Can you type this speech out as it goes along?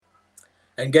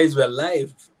And guys, we're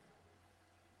live.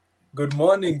 Good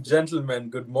morning,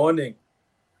 gentlemen. Good morning.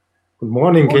 Good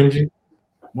morning, Kenji.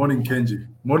 Morning, Kenji.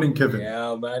 Morning, Kevin.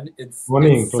 Yeah, man. It's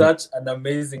Morning, Tony. such an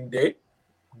amazing day.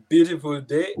 Beautiful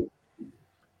day.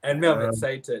 And me, I'm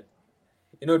excited.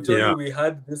 You know, Tony, Yeah. we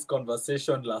had this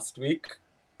conversation last week.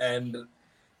 And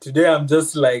today I'm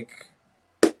just like,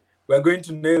 we're going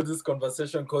to nail this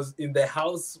conversation because in the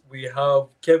house we have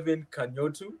Kevin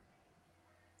Kanyotu,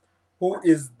 who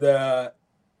is the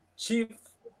chief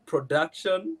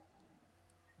production,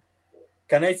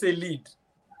 can I say lead?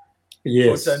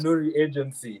 Yes. For Tanuri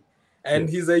Agency. And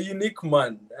he's a unique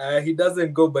man. He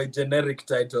doesn't go by generic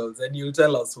titles, and he'll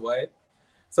tell us why.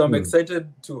 So I'm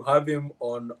excited to have him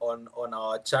on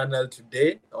our channel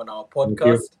today, on our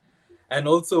podcast. And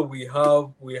also we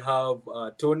have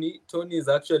Tony. Tony is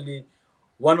actually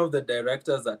one of the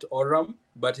directors at Oram,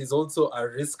 but he's also a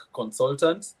risk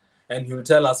consultant, and he'll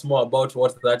tell us more about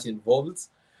what that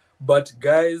involves. But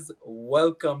guys,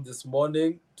 welcome this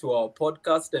morning to our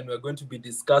podcast, and we're going to be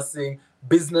discussing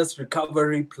business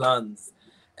recovery plans.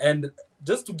 And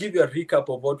just to give you a recap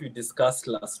of what we discussed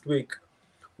last week,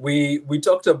 we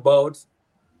talked about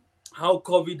how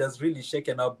COVID has really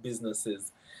shaken up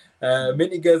businesses.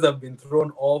 Many guys have been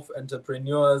thrown off.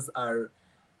 Entrepreneurs are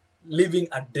living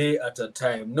a day at a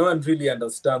time. No one really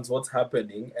understands what's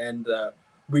happening, and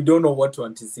we don't know what to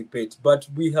anticipate. But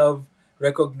we have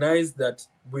recognized that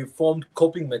we formed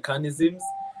coping mechanisms,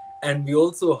 and we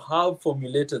also have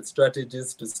formulated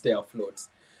strategies to stay afloat.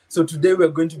 So today we're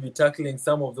going to be tackling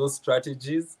some of those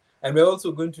strategies, and we're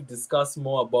also going to discuss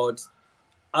more about,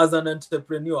 as an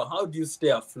entrepreneur, how do you stay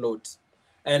afloat,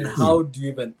 and how do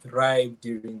you even thrive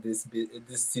during this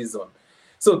season?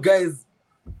 So guys,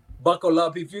 buckle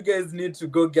up. If you guys need to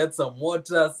go get some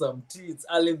water, some tea, it's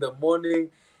early in the morning.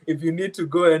 If you need to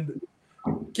go and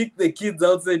kick the kids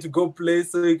outside to go play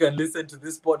so you can listen to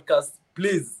this podcast,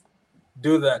 please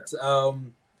do that.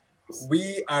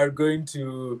 We are going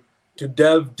to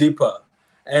delve deeper.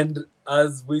 And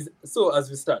as we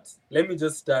start, let me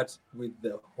just start with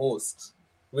the host,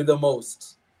 with the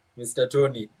most, Mr.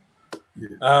 Tony.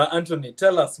 Anthony,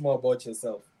 tell us more about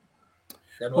yourself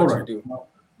and what you do.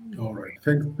 All right.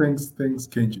 Thanks,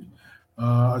 Kenji.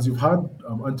 As you've heard,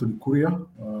 I'm Anthony Kuria.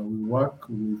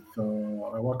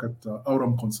 I work at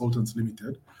Aurum Consultants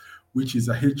Limited, which is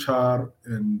a HR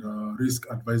and risk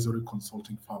advisory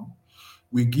consulting firm.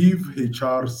 We give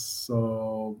HR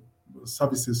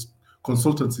services,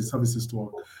 consultancy services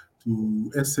to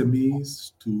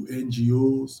SMEs, to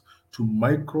NGOs, to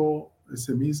micro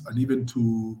SMEs, and even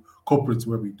to corporates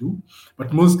where we do.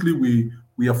 But mostly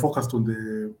we are focused on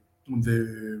the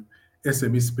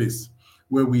SME space,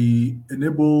 where we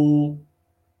enable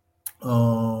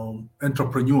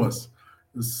entrepreneurs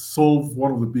solve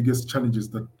one of the biggest challenges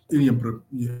that any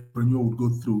entrepreneur would go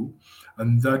through,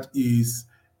 and that is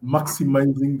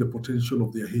maximizing the potential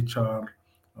of their HR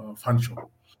function.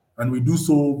 And we do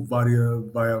so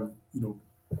via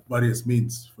various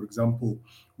means. For example,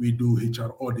 we do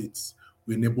HR audits.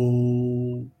 We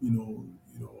enable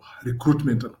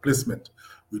recruitment and placement.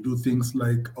 We do things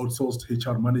like outsourced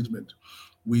HR management.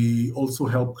 We also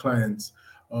help clients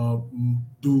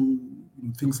do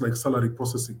things like salary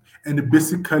processing and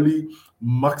basically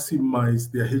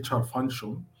maximize their HR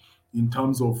function in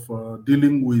terms of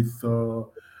dealing with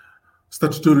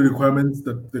statutory requirements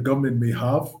that the government may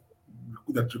have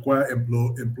that require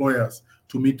employers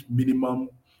to meet minimum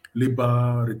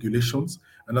labor regulations,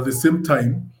 and at the same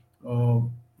time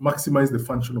maximize the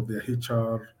function of their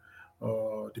HR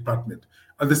department.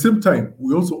 At the same time,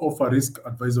 we also offer risk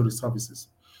advisory services,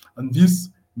 and this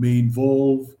may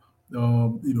involve,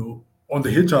 on the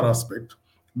HR aspect,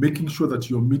 making sure that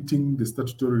you're meeting the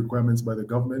statutory requirements by the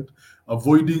government,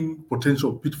 avoiding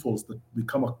potential pitfalls that may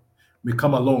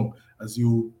come along as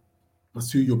you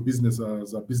pursue your business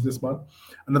as a businessman,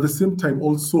 and at the same time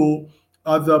also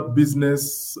other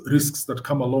business risks that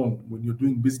come along when you're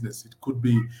doing business. It could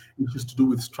be issues to do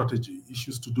with strategy,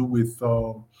 issues to do with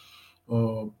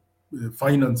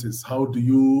finances. How do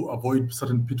you avoid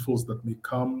certain pitfalls that may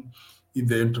come in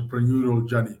the entrepreneurial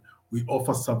journey? We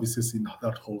offer services in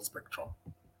that whole spectrum.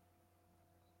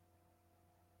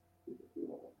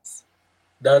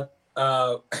 That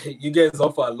you guys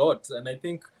offer a lot, and I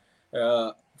think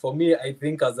for me, I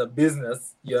think as a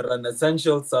business, you're an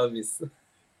essential service.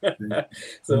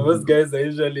 So most guys are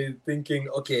usually thinking,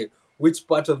 okay, which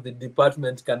part of the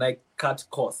department can I cut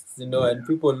costs? And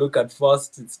people look at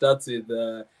first, it starts with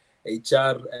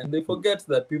HR, and they forget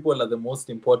that people are the most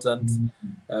important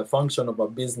function of a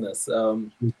business.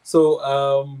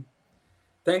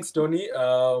 Thanks, Tony.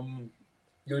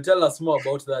 You'll tell us more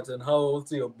about that and how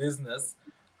also your business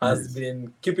has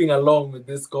been keeping along with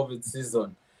this COVID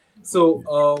season.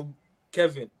 So,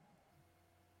 Kevin,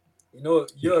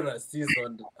 you're a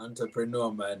seasoned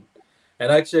entrepreneur, man.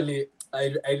 And actually,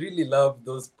 I really love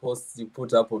those posts you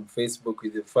put up on Facebook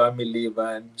with your family,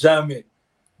 man. Jamming.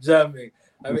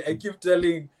 I mean, I keep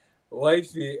telling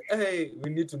wifey, hey, we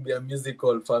need to be a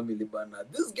musical family, banner.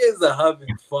 These guys are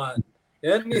having fun.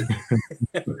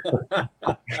 COVID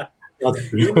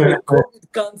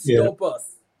can't stop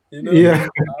us.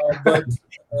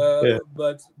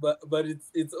 But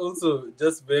it's also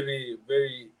just very,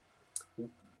 very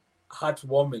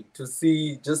heartwarming to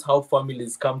see just how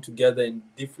families come together in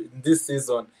this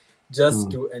season just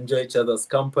to enjoy each other's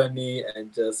company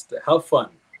and just have fun,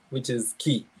 which is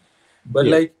key. But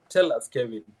tell us,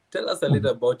 Kevin, tell us a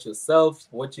little about yourself,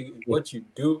 what you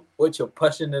do, what you're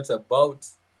passionate about.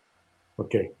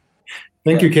 Okay.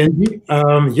 Thank you, Kenji.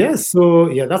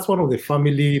 So that's one of the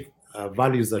family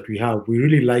values that we have. We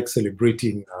really like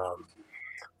celebrating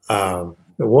the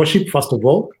worship, first of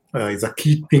all, is a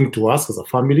key thing to us as a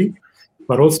family,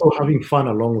 but also having fun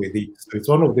along with it. So it's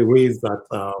one of the ways that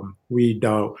we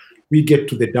get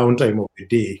to the downtime of the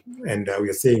day, and we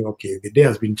are saying, okay, the day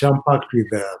has been jam-packed with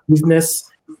business,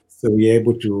 so we're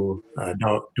able to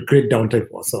create downtime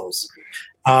for ourselves.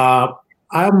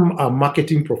 I'm a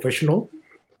marketing professional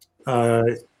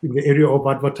in the area of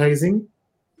advertising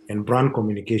and brand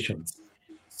communications.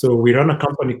 So we run a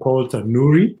company called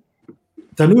Tanuri.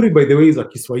 Tanuri, by the way, is a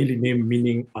Kiswahili name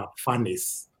meaning a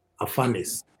furnace. A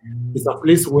furnace. It's a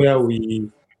place where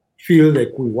we feel like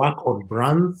we work on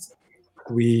brands,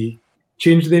 we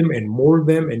change them and mold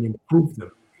them and improve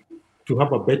them to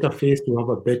have a better face, to have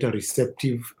a better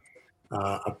receptive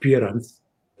appearance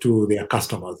to their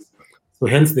customers. So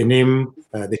hence the name,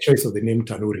 the choice of the name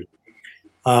Tanuri.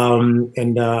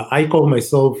 I call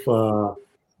myself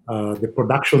the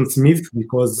production smith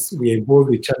because we are involved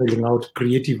with channeling out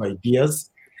creative ideas,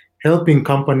 helping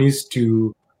companies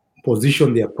to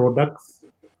position their products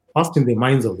first in the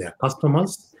minds of their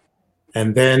customers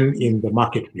and then in the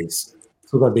marketplace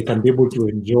so that they can be able to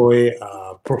enjoy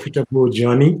a profitable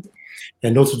journey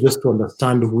and also just to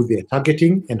understand who they're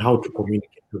targeting and how to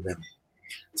communicate to them.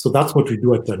 So that's what we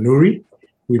do at Tanuri.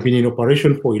 We've been in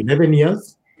operation for 11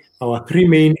 years. Our three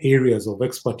main areas of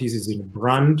expertise is in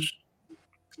brand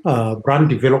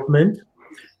development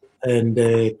and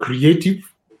creative.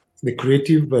 The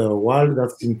creative world,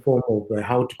 that's in form of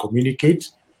how to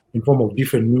communicate, in form of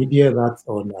different media, that's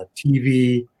on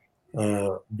TV,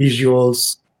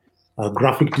 visuals,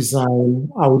 graphic design,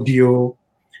 audio,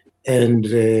 and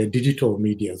digital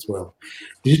media as well.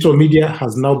 Digital media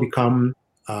has now become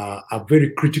a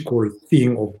very critical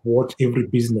thing of what every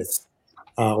business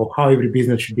or how every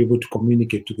business should be able to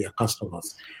communicate to their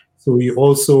customers. So we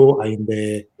also are in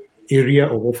the area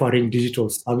of offering digital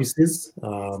services,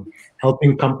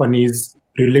 helping companies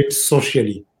relate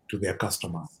socially to their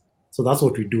customers. So that's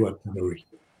what we do at Tanuri.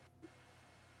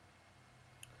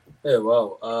 Hey,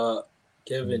 wow.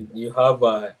 Kevin, you have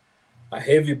a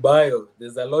heavy bio.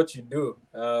 There's a lot you do,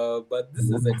 but this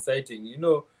is exciting,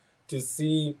 to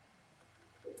see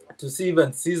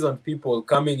even seasoned people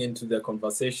coming into the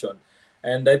conversation.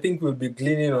 And I think we'll be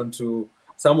gleaning onto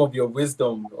some of your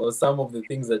wisdom or some of the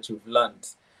things that you've learned.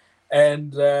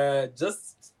 And right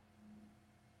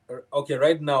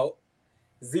now,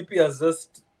 Zippy has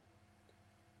just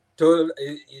told,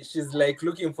 she's like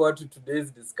looking forward to today's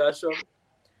discussion.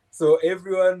 So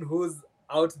everyone who's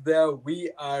out there, we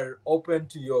are open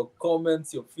to your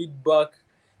comments, your feedback.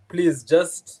 Please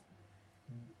just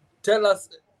tell us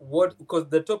because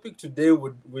the topic today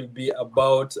will be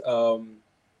about,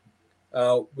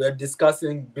 we're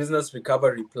discussing business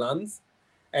recovery plans,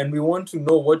 and we want to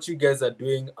know what you guys are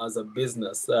doing as a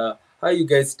business. How are you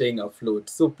guys staying afloat?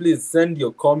 So please send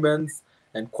your comments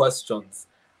and questions.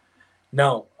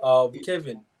 Now,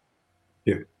 Kevin,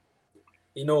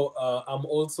 I'm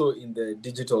also in the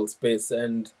digital space,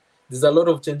 and there's a lot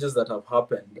of changes that have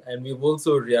happened. And we've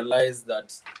also realized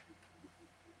that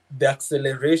the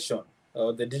acceleration,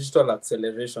 the digital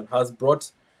acceleration has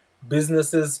brought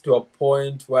businesses to a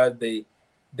point where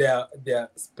they're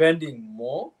spending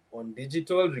more on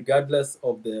digital regardless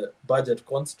of the budget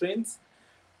constraints,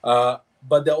 but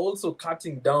they're also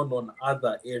cutting down on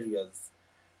other areas.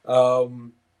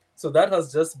 So that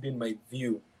has just been my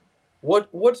view. What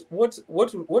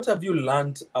have you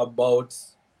learned about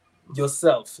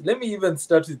yourself? Let me even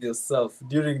start with yourself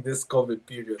during this COVID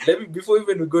period. Before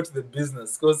even we go to the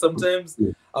business, because sometimes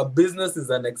a business is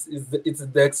it's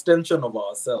the extension of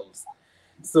ourselves.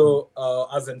 So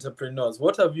as entrepreneurs,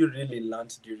 what have you really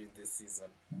learned during this season?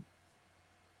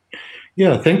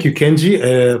 Yeah, thank you, Kenji.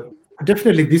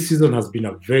 Definitely, this season has been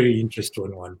a very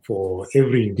interesting one for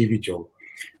every individual.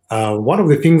 One of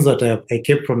the things that I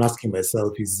kept on asking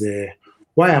myself is,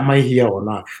 why am I here on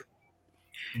earth?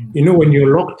 When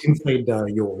you're locked inside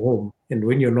your home and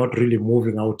when you're not really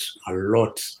moving out a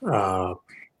lot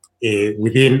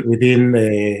within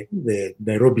the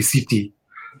Nairobi city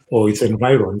or its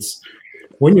environs,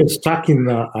 when you're stuck in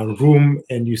a room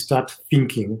and you start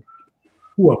thinking,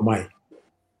 who am I?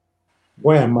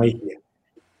 Why am I here?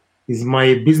 Is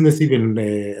my business even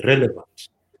relevant?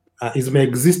 Is my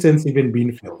existence even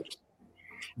being felt?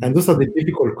 And those are the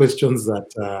difficult questions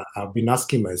that I've been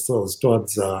asking myself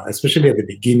towards, especially at the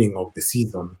beginning of the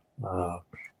season,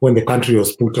 when the country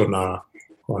was put on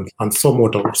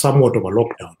somewhat of a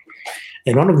lockdown.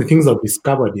 And one of the things I've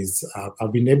discovered is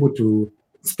I've been able to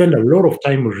spend a lot of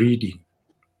time reading,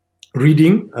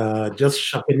 just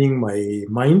sharpening my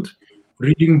mind,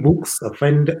 reading books. I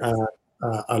find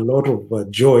a lot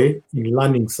of joy in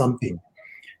learning something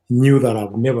new that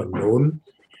I've never known,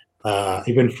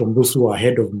 even from those who are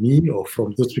ahead of me or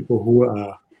from those people who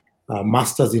are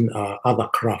masters in other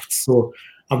crafts. So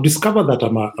I've discovered that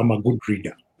I'm a good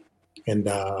reader. And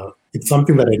it's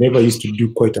something that I never used to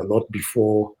do quite a lot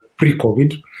before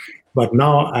pre-COVID. But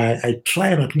now I try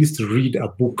and at least read a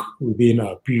book within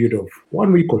a period of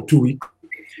 1 week or 2 weeks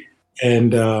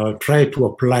and try to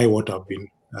apply what I've been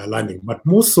learning. But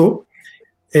more so,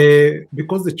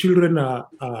 because the children are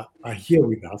here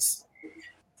with us,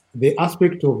 the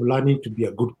aspect of learning to be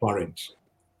a good parent.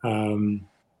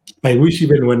 I wish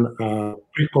even when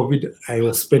pre-COVID, I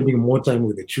was spending more time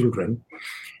with the children,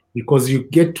 because you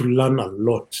get to learn a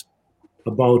lot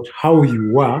about how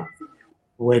you are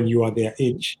when you are their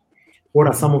age. What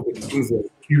are some of the things they're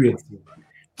experiencing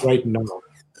right now,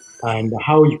 and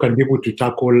how you can be able to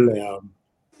tackle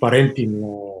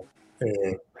parenting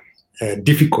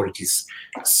difficulties.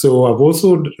 So I've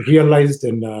also realized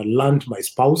and learned my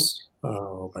spouse,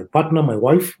 my partner, my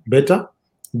wife better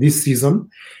this season.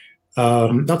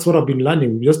 That's what I've been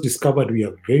learning. We just discovered we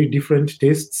have very different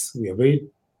tastes. We are very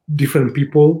different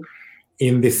people.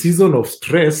 In the season of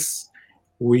stress,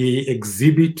 we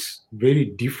exhibit very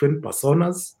different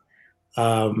personas,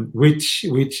 which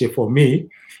for me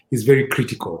is very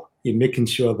critical in making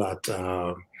sure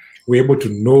that we're able to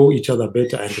know each other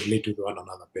better and relate with one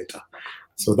another better.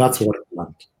 So that's what I've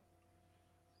learned.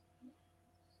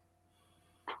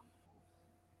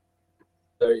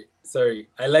 Sorry.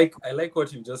 I like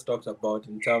what you just talked about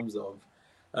in terms of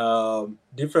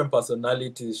different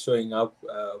personalities showing up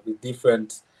with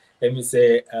different, let me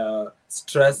say,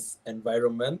 stress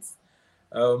environments.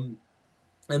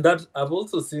 And that I've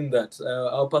also seen that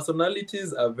our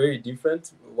personalities are very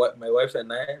different. My wife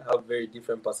and I have very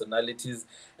different personalities,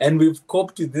 and we've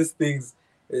coped with these things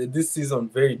this season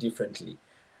very differently.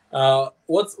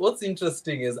 What's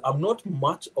interesting is I'm not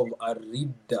much of a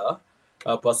reader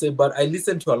per se, but I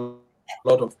listen to a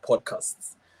lot of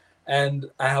podcasts, and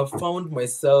I have found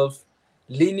myself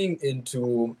leaning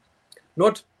into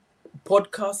not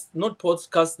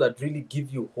podcasts that really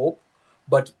give you hope,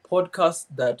 but podcasts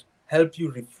that help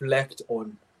you reflect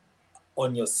on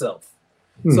yourself.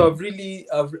 So I've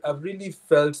really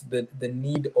felt the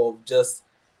need of just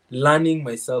learning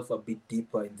myself a bit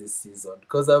deeper in this season,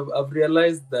 because I've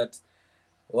realized that,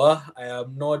 well, I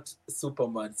am not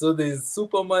Superman. So there's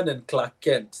Superman and Clark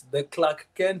Kent. The Clark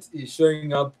Kent is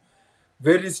showing up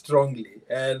very strongly,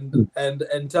 and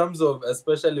in terms of,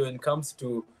 especially when it comes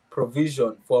to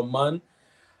provision for man,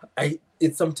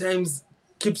 it sometimes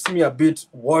keeps me a bit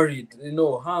worried.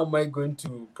 How am I going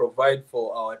to provide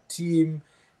for our team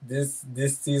this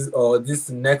season or this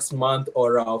next month,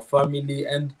 or our family?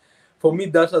 And for me,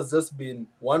 that has just been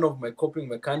one of my coping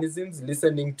mechanisms,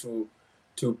 listening to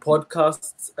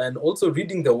podcasts and also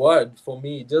reading the word. For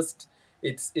me, just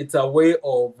it's a way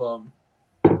of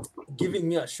giving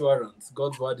me assurance.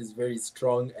 God's word is very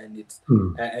strong, and it's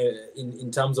in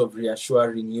terms of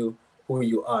reassuring you who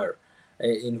you are,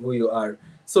 in who you are.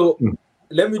 So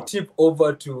let me tip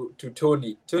over to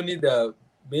Tony. Tony, there are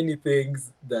many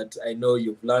things that I know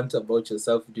you've learned about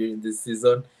yourself during this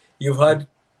season. You've had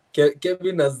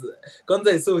Kevin, as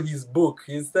Konza, I saw his book.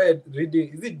 He started reading,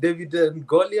 is it David and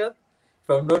Goliath, if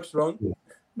I'm not wrong?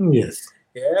 Yes.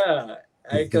 Yeah,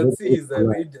 I can see he's a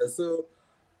reader. So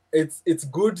it's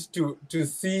good to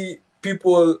see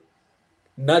people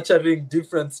nurturing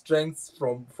different strengths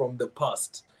from the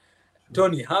past.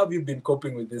 Tony, how have you been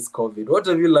coping with this COVID? What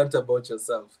have you learned about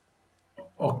yourself?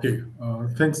 Okay,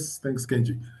 thanks,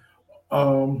 Kenji.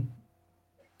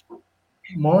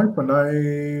 My wife and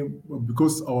I,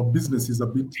 because our business is a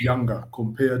bit younger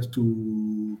compared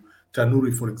to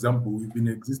Tanuri, for example, we've been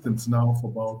in existence now for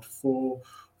about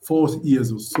 4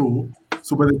 years or so.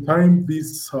 So by the time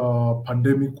this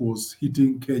pandemic was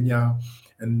hitting Kenya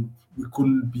and we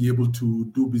couldn't be able to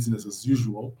do business as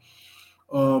usual,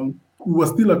 we were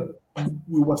still at,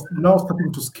 we were now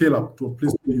starting to scale up to a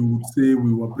place where you would say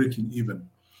we were breaking even.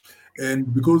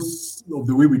 And because of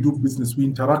the way we do business, we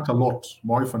interact a lot.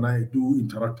 My wife and I do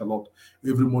interact a lot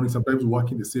every morning. Sometimes we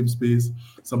work in the same space.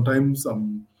 Sometimes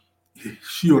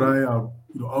she or I are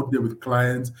out there with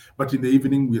clients, but in the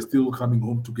evening we are still coming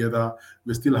home together.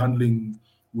 We are still handling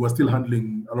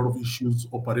a lot of issues,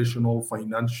 operational,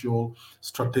 financial,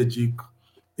 strategic,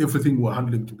 everything we're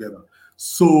handling together.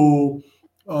 So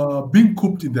being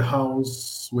cooped in the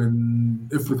house when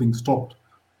everything stopped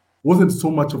wasn't so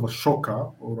much of a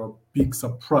shocker or a big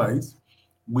surprise.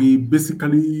 We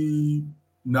basically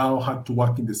now had to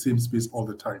work in the same space all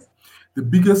the time. The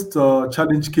biggest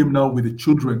challenge came now with the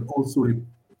children also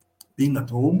being at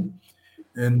home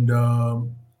and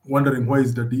wondering why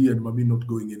is daddy and mommy not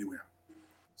going anywhere.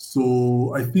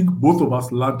 So I think both of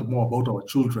us learned more about our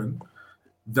children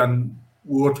than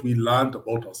what we learned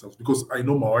about ourselves, because I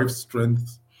know my wife's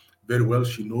strengths very well.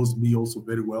 She knows me also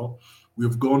very well.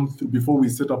 We've gone through, before we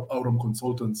set up Aurum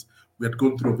Consultants, we had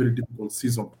gone through a very difficult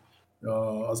season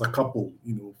as a couple,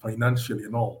 financially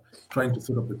and all, trying to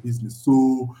set up the business.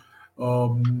 So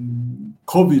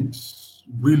COVID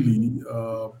really,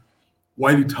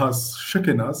 while it has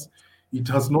shaken us, it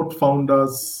has not found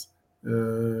us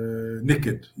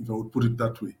naked, if I would put it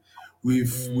that way.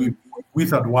 We've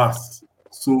withered worse.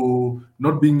 So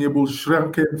not being able,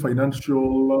 shrunken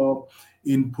financial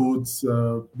inputs,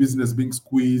 business being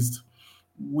squeezed,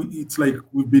 it's like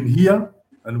we've been here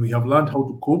and we have learned how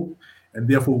to cope, and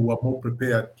therefore we are more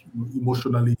prepared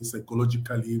emotionally,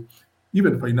 psychologically,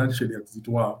 even financially, as it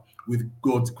were, with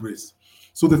God's grace.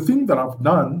 So the thing that I've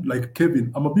done, like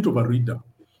Kevin, I'm a bit of a reader.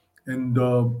 And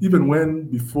even when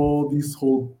before this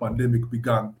whole pandemic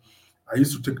began, I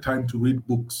used to take time to read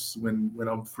books when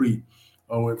I'm free.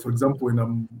 For example, when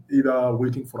I'm either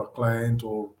waiting for a client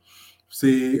or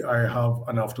say I have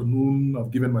an afternoon,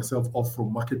 I've given myself off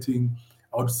from marketing,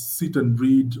 I would sit and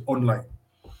read online.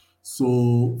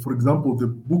 So, for example, the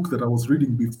book that I was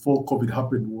reading before COVID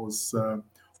happened was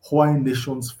Why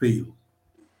Nations Fail.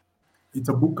 It's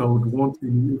a book I would want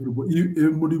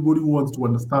everybody who wants to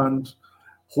understand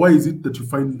why is it that you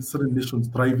find certain nations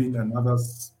thriving and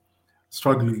others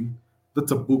struggling.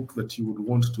 That's a book that you would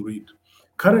want to read.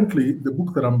 Currently, the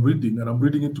book that I'm reading, and I'm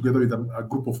reading it together with a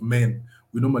group of men,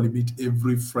 we normally meet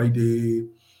every Friday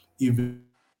evening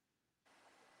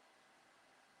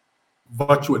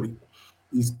virtually,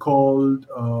 is called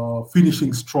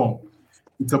Finishing Strong.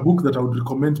 It's a book that I would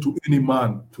recommend to any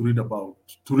man to read,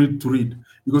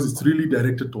 because it's really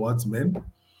directed towards men.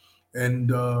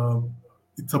 And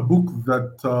it's a book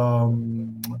that,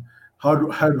 how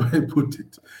do I put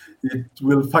it? It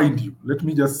will find you. Let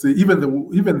me just say, even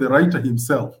the writer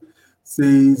himself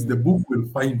says the book will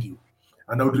find you.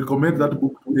 And I would recommend that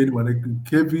book to anyone. Like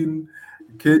Kevin,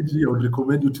 KG, I would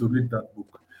recommend you to read that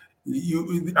book.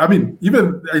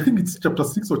 Even I think it's chapter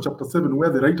 6 or chapter 7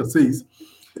 where the writer says,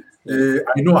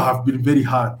 I know I have been very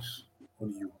hard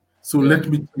on you. So let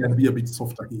me try and be a bit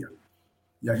softer here.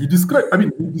 Yeah, he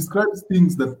describes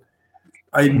things that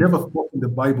I never thought in the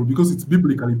Bible because it's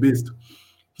biblically based.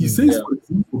 He says, for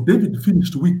example, David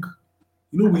finished weak.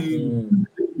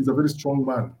 He's a very strong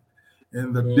man,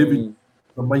 and that David is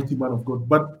a mighty man of God.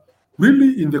 But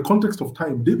really, in the context of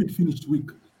time, David finished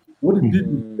weak. What he did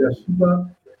with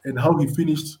Bathsheba and how he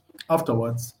finished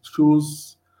afterwards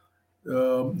shows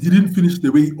he didn't finish the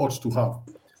way he ought to have.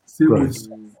 Same with,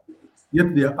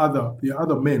 yet there are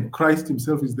other men. Christ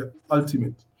himself is the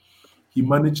ultimate. He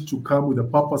managed to come with a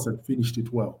purpose and finished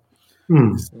it well.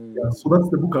 Yeah, so that's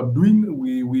the book I'm doing.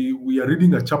 We are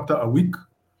reading a chapter a week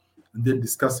and then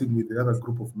discussing with the other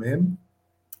group of men,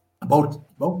 about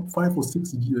 5 or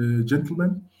 6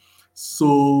 gentlemen.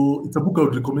 So it's a book I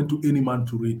would recommend to any man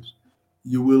to read.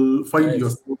 You will find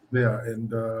yourself there,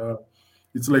 and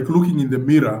it's like looking in the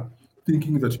mirror,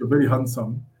 thinking that you're very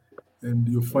handsome, and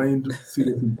you find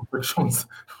serious imperfections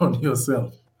on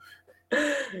yourself.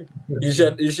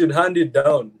 You should hand it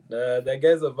down. The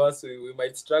guys of us, we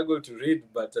might struggle to read,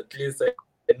 but at least I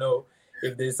know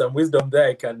if there's some wisdom there,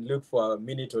 I can look for a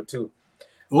minute or two.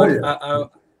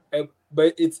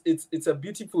 But it's a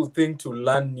beautiful thing to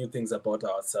learn new things about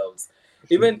ourselves.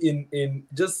 Even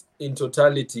in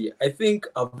totality, I think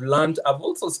I've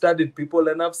also studied people,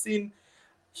 and I've seen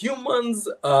humans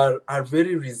are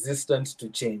very resistant to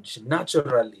change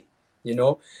naturally.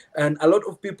 And a lot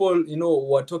of people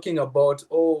were talking about,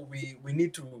 we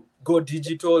need to go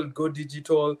digital,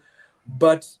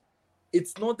 but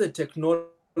it's not the technology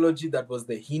technology that was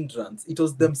the hindrance. It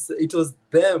was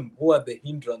them who are the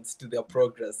hindrance to their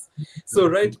progress. So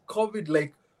right, COVID,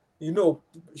 like,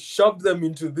 shoved them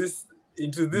into this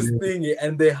thing,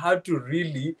 and they had to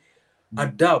really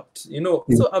adapt.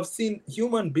 So I've seen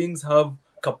human beings have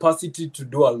capacity to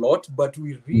do a lot, but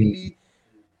we really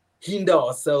hinder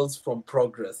ourselves from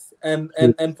progress. And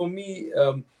for me,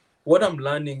 what I'm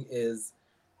learning is,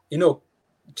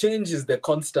 change is the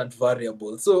constant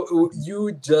variable. So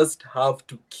you just have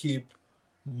to keep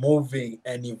moving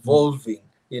and evolving,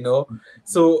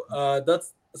 So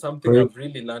that's something I've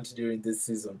really learned during this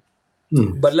season.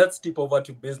 But let's tip over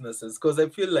to businesses, because I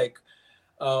feel like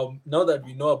now that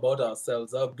we know about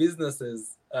ourselves, our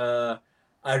businesses are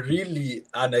really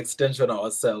an extension of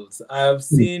ourselves. I have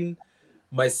seen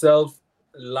myself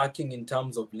lacking in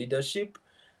terms of leadership,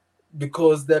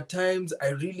 because there are times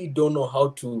I really don't know how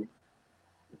to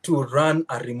run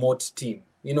a remote team.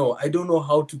 I don't know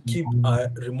how to keep a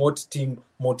remote team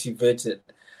motivated.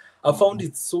 I found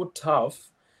it so tough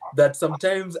that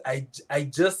sometimes I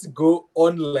just go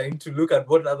online to look at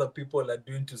what other people are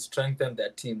doing to strengthen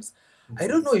their teams. I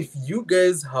don't know if you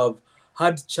guys have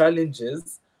had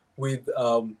challenges with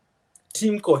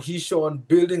team cohesion,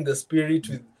 building the spirit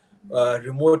with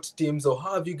remote teams, or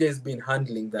how have you guys been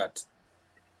handling that?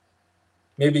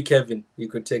 Maybe Kevin, you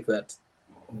could take that.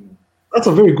 That's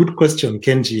a very good question,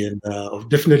 Kenji, and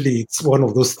definitely it's one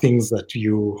of those things that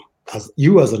you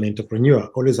as an entrepreneur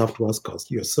always have to ask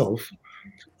yourself.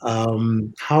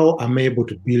 How am I able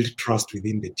to build trust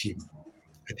within the team?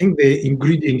 I think the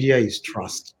ingredient here is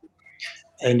trust.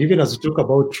 And even as we talk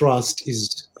about trust,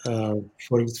 is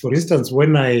for instance,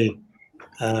 when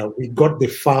we got the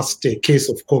first case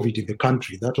of COVID in the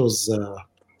country, that was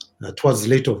towards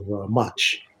late of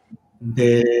March.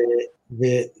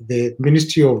 The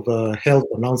Ministry of Health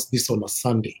announced this on a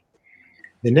Sunday.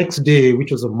 The next day,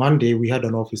 which was a Monday, we had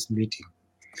an office meeting.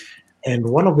 And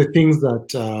one of the things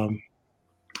that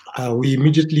we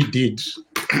immediately did,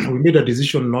 we made a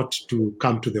decision not to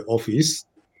come to the office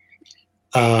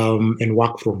and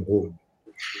work from home.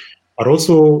 But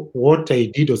also what I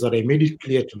did was that I made it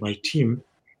clear to my team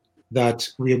that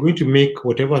we are going to make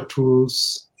whatever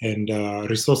tools and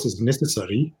resources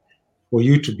necessary for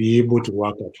you to be able to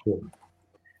work at home.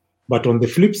 But on the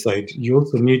flip side, you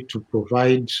also need to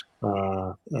provide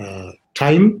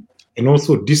time and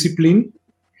also discipline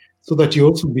so that you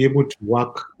also be able to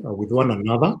work with one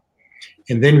another.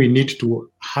 And then we need to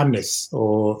harness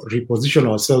or reposition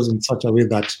ourselves in such a way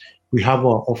that we have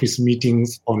our office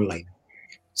meetings online.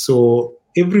 So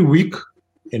every week,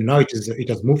 and now it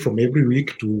has moved from every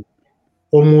week to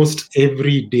almost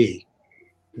every day,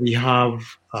 we have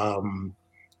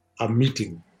a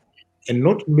meeting. And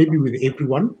not maybe with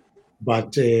everyone,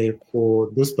 but for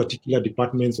those particular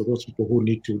departments or those people who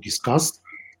need to discuss,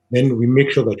 then we make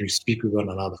sure that we speak with one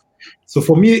another. So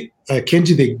for me,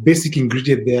 Kenji, the basic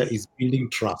ingredient there is building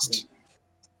trust.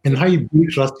 And how you build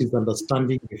trust is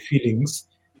understanding the feelings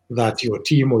that your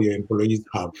team or your employees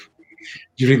have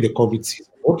during the COVID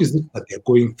season. What is it that they're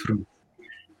going through?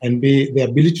 And the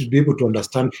ability to be able to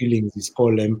understand feelings is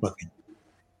called empathy.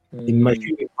 In my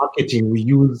field in marketing, we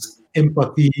use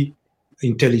empathy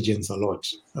intelligence a lot.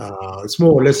 It's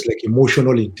more or less like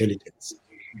emotional intelligence.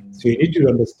 So you need to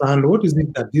understand what is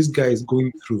it that this guy is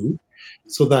going through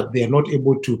so that they are not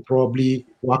able to probably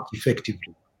work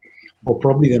effectively, or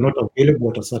probably they're not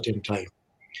available at a certain time.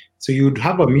 So you'd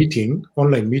have a meeting,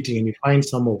 online meeting, and you find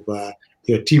some of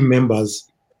your team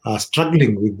members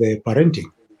struggling with their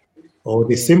parenting, or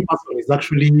the same person is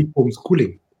actually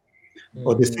homeschooling,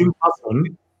 or the same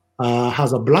person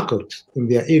has a blackout in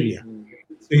their area.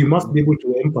 So you must be able to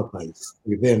empathize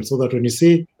with them so that when you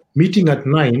say meeting at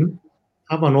 9,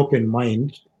 have an open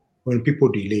mind when people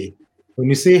delay. When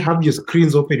you say have your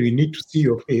screens open, we need to see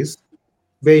your face,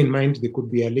 bear in mind there could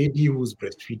be a lady who's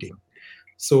breastfeeding.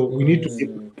 So we need to be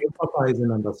able to empathize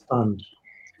and understand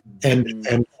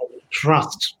and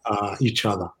trust each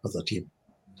other as a team.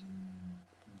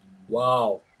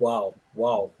 Wow.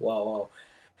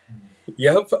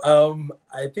 Yep.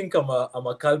 I think I'm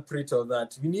a culprit of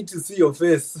that. We need to see your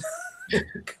face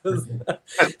because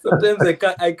sometimes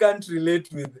I can't relate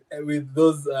with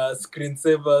those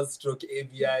screensavers stroke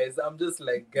ABIs. I'm just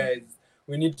like, guys,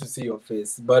 we need to see your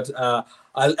face. But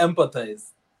I'll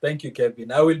empathize. Thank you,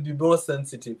 Kevin. I will be more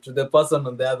sensitive to the person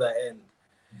on the other end.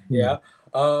 Yeah.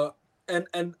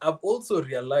 And I've also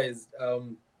realized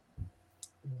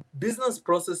business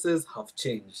processes have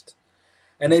changed.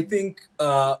 And I think,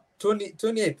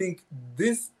 Tony, I think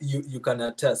this you can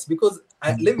attest, because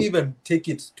let me even take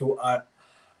it to a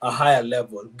higher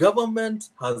level. Government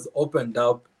has opened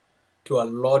up to a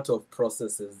lot of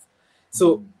processes.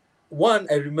 So one,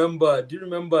 I remember, do you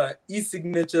remember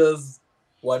e-signatures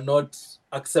were not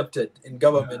accepted in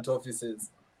government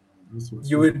offices?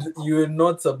 You would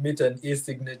not submit an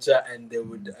e-signature and they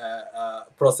would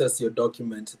process your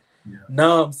document. Yeah.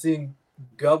 Now I'm seeing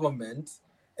government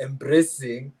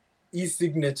embracing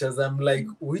e-signatures. I'm like,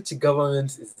 which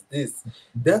government is this?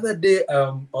 The other day,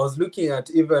 I was looking at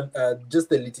even just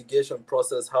the litigation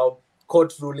process, how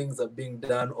court rulings are being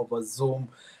done over Zoom.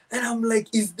 And I'm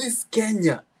like, is this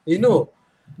Kenya? You know?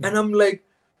 And I'm like,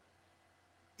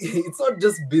 it's not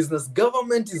just business.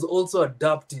 Government is also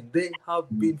adapting. They have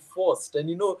been forced. And,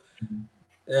 you know,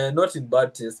 not in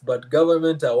bad taste, but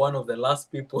government are one of the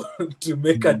last people to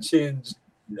make a change.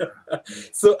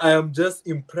 So I am just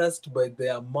impressed by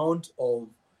the amount of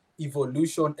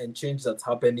evolution and change that's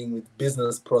happening with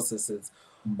business processes.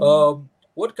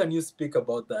 What can you speak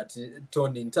about that,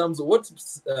 Tony, in terms of what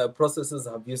processes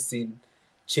have you seen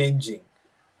changing,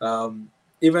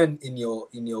 even in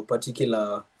your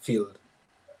particular field?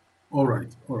 All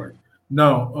right.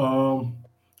 Now,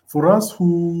 for us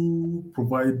who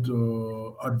provide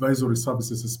advisory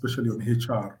services, especially on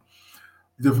HR,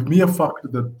 the mere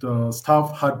fact that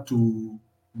staff had to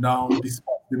now,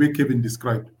 the way Kevin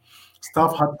described,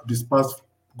 staff had to disperse,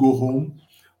 go home.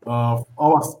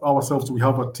 Ourselves, we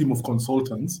have a team of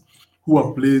consultants who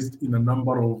are placed in a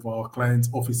number of our clients'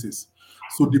 offices.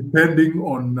 So depending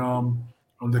on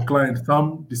the client,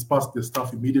 some disperse their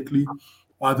staff immediately,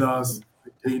 others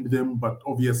retain them, but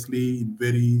obviously in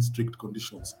very strict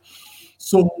conditions.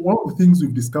 So one of the things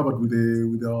we've discovered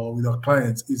with our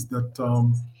clients is that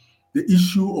the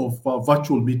issue of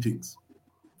virtual meetings,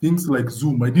 things like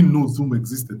Zoom. I didn't know Zoom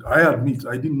existed. I admit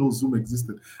I didn't know Zoom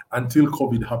existed until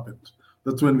COVID happened.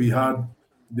 That's when we had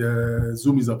the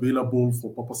Zoom is available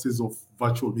for purposes of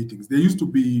virtual meetings. There used to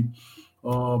be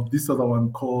this other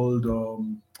one called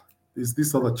is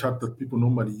this other chat that people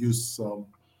normally use,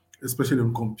 especially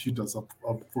on computers. I'm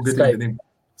forgetting Skype. the name.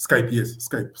 Skype, yes,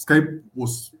 Skype. Skype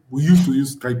we used to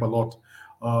use Skype a lot.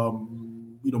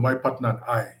 You know, my partner and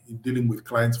I in dealing with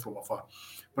clients from afar.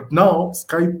 But now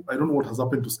Skype, I don't know what has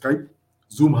happened to Skype.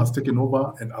 Zoom has taken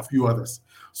over and a few others.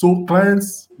 So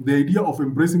clients, the idea of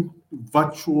embracing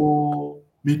virtual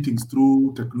meetings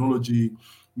through technology,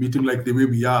 meeting like the way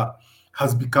we are,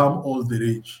 has become all the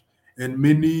rage. And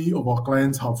many of our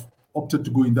clients have opted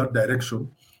to go in that direction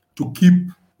to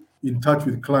keep in touch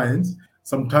with clients.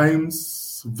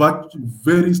 Sometimes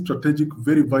very strategic,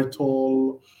 very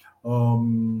vital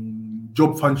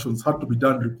job functions had to be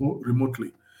done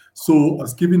remotely. So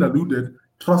as Kevin alluded,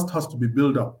 trust has to be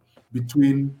built up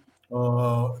between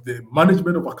the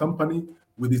management of a company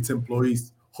with its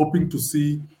employees, hoping to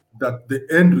see that the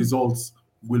end results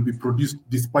will be produced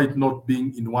despite not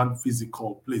being in one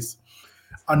physical place.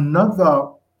 Another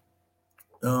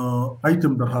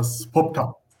item that has popped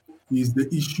up is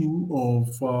the issue of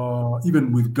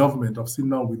even with government. I've seen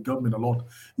now with government a lot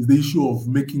is the issue of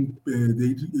making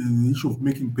the issue of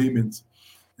making payments,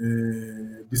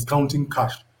 discounting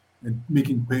cash and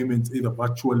making payments either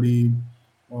virtually,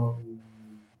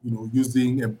 you know,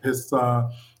 using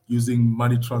M-Pesa, using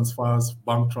money transfers,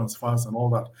 bank transfers, and all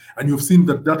that. And you've seen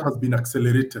that that has been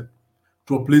accelerated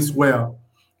to a place where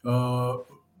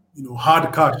you know,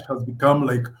 hard cash has become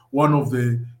like one of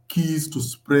the keys to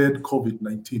spread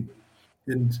COVID-19.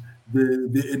 And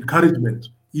the encouragement,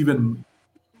 even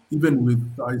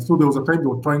with, I saw there was a time they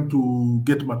were trying to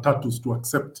get matatus to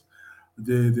accept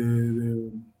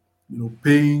the you know,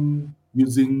 paying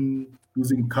using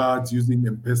cards, using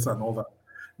M-Pesa and all that.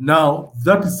 Now,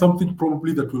 that is something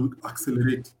probably that will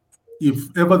accelerate. If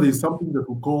ever there is something that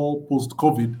we'll call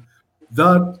post-COVID,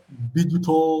 that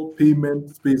digital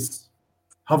payment space,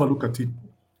 have a look at it.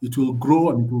 It will grow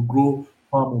and it will grow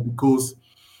far more because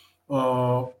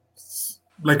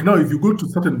like now, if you go to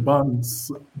certain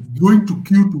banks, going to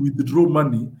queue to withdraw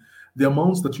money, the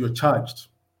amounts that you're charged,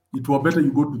 it were better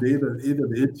you go to either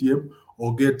the ATM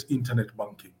or get internet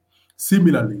banking.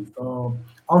 Similarly,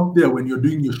 out there when you're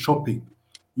doing your shopping,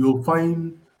 you'll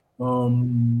find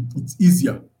it's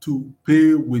easier to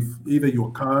pay with either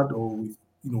your card or with,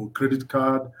 you know, credit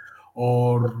card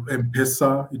or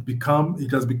M-Pesa.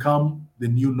 It has become the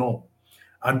new norm,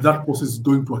 and that process is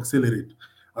going to accelerate.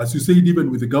 As you said, even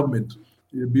with the government,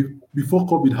 before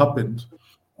COVID happened,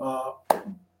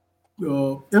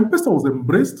 M-Pesa was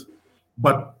embraced,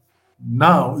 but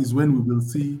now is when we will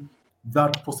see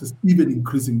that process even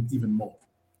increasing even more,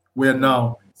 where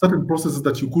now certain processes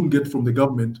that you couldn't get from the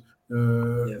government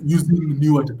using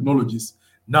newer technologies,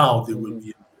 now they will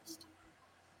be embraced.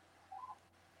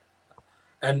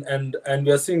 And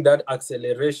we are seeing that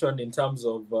acceleration in terms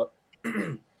of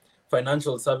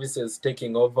financial services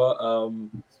taking over.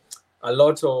 A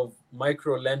lot of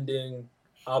micro lending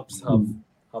apps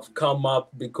have come up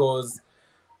because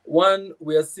one,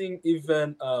 we are seeing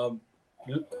even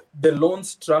the loan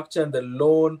structure and the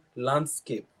loan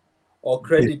landscape or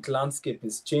credit landscape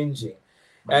is changing.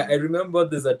 I remember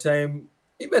there's a time,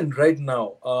 even right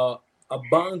now, a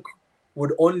bank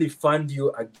would only fund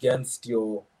you against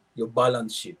your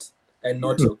balance sheet and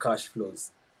not your cash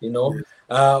flows,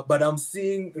 but I'm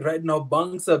seeing right now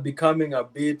banks are becoming a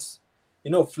bit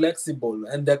flexible,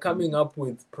 and they're coming up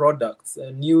with products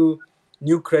and new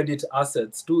credit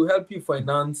assets to help you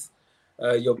finance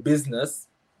your business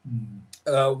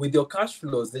with your cash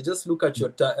flows. They just look at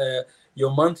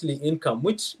your monthly income,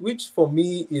 which for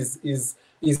me is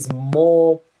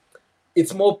more,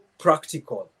 it's more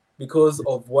practical because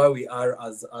of where we are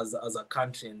as a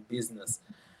country and business.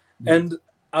 And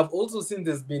I've also seen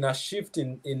there's been a shift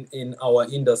in our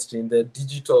industry, in the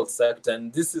digital sector,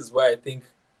 and this is where I think,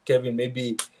 Kevin,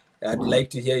 maybe I'd like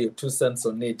to hear your 2 cents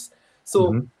on it.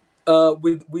 So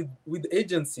with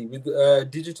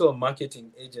digital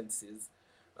marketing agencies,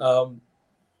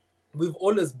 we've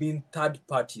always been third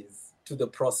parties to the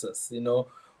process.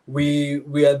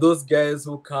 We are those guys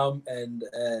who come and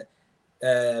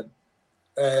let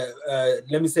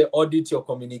me say audit your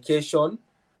communication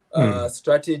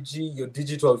strategy, your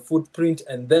digital footprint,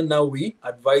 and then now we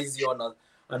advise you on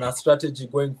a strategy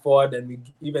going forward, and we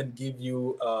even give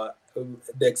you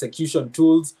the execution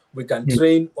tools. We can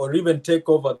train or even take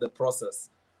over the process,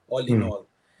 all in all.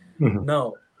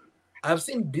 Now, I've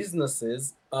seen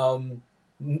businesses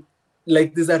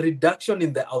like there's a reduction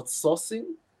in the outsourcing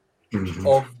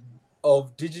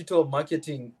of digital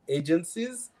marketing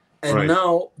agencies, and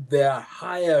now they're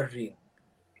hiring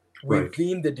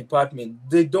within the department.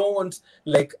 They don't want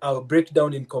like a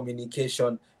breakdown in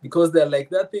communication, because they're like,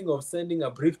 that thing of sending a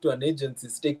brief to an agency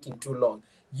is taking too long.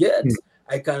 Yet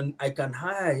I can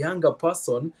hire a younger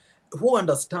person who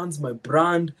understands my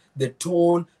brand, the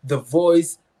tone, the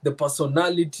voice, the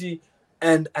personality,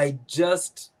 and I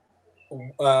just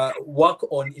work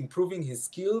on improving his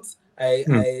skills.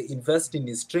 I invest in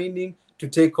his training to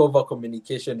take over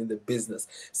communication in the business.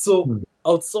 So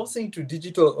outsourcing to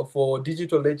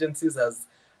digital agencies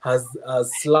has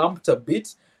slumped a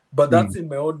bit, but that's in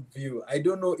my own view. I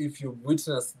don't know if you've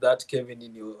witnessed that, Kevin,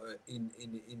 in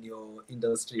your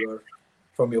industry or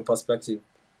from your perspective.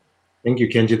 Thank you,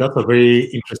 Kenji. That's a very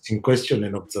interesting question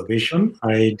and observation.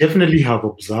 I definitely have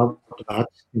observed that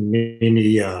in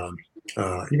many,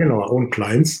 even our own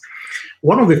clients.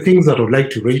 One of the things that I would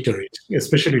like to reiterate,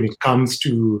 especially when it comes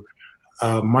to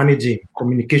managing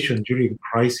communication during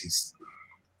crisis,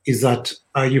 is that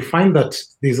you find that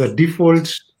there's a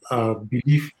default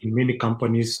belief in many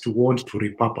companies to want to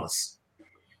repurpose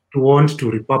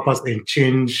and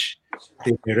change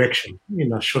the direction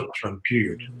in a short-term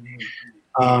period.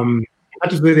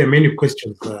 That is where there are many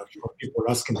questions for people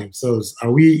asking themselves: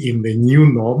 are we in the new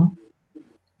norm?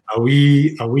 Are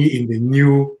we in the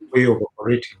new way of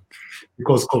operating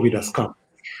because COVID has come?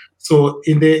 So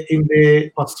in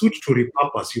the pursuit to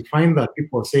repurpose, you find that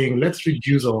people are saying, let's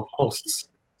reduce our costs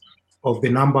of the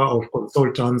number of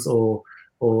consultants or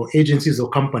agencies or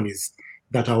companies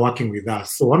that are working with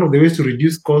us. So one of the ways to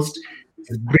reduce cost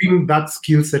is bring that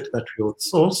skill set that we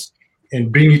outsource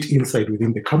and bring it inside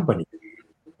within the company.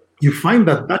 You find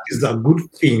that that is a good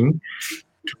thing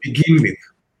to begin with.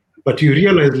 But you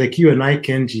realize, like you and I,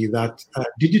 Kenji, that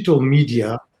digital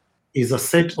media is a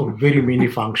set of very many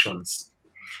functions,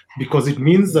 because it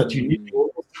means that you need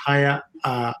to hire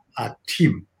a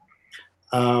team.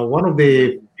 One of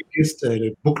the biggest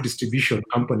book distribution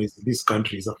companies in this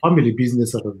country is a family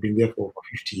business that has been there for over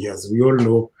 50 years. We all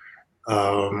know.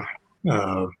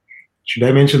 Should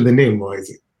I mention the name, or is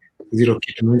it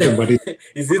okay to mention? But is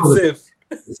it safe?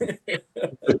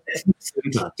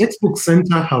 Textbook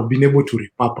Center have been able to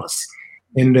repurpose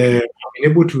and have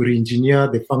been able to re-engineer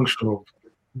the function of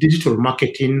digital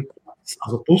marketing,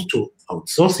 as opposed to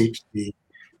outsource it. They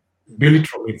build it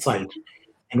from inside.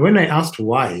 And when I asked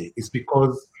why, it's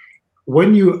because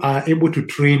when you are able to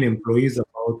train employees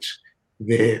about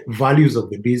the values of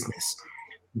the business,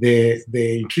 the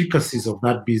intricacies of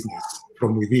that business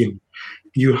from within,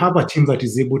 you have a team that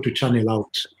is able to channel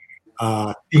out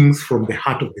things from the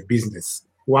heart of the business,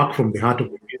 work from the heart of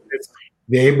the business.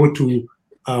 They're able to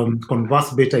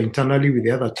converse better internally with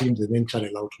the other teams and then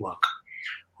channel out work.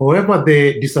 However,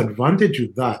 the disadvantage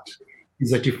with that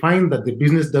is that you find that the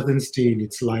business doesn't stay in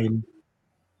its line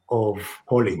of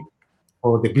calling,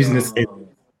 or the business end.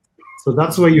 So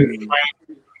that's why you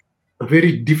find a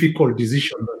very difficult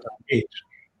decision that are made,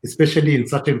 especially in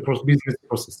certain business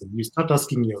processes. You start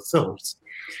asking yourselves,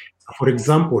 for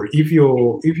example, if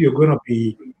you're going to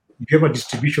be if you have a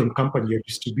distribution company, you're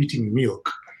distributing milk,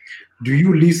 do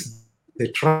you lease the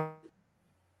trucks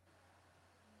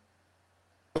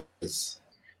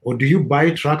or do you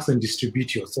buy trucks and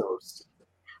distribute yourselves?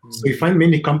 So you find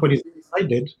many companies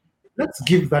decided, let's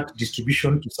give that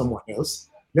distribution to someone else.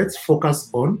 Let's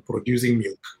focus on producing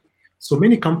milk. So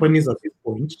many companies at this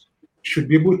point should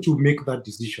be able to make that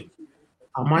decision.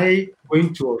 Am I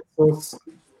going to outsource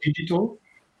digital?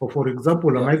 Or for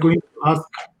example, am I going to ask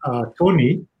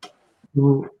Tony,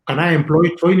 can I employ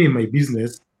Tony in my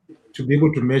business to be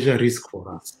able to measure risk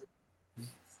for us?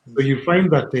 So you find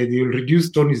that you'll reduce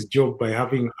Tony's job by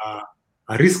having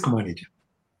a risk manager.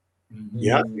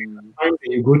 Yeah, and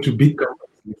you go to big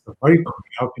companies like Safaricom,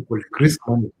 you have people like risk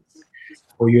managers.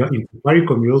 Or you in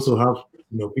Safaricom, you also have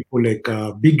people like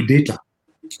big data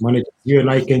managers. You and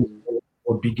I can know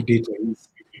what big data is.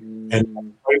 And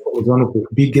Safaricom is one of the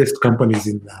biggest companies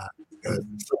in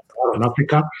Sub-Saharan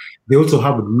Africa. They also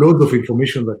have loads of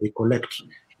information that they collect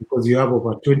because you have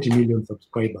over 20 million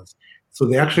subscribers. So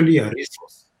they actually are a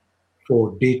resource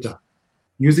for data,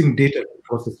 using data to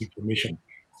process information.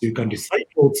 So you can decide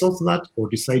to outsource that or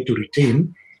decide to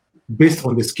retain based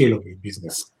on the scale of your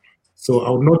business. So I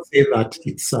would not say that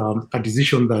it's a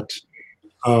decision that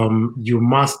you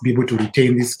must be able to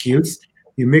retain these skills.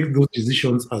 You make those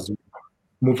decisions as you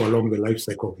move along the life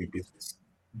cycle of your business.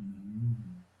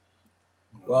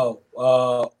 Wow,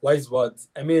 wise words.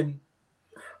 I mean,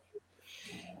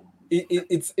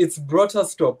 it's brought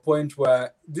us to a point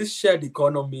where this shared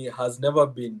economy has never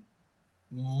been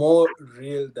more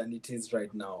real than it is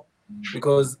right now,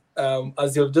 because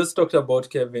as you've just talked about,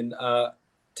 Kevin,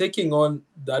 taking on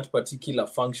that particular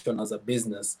function as a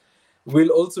business will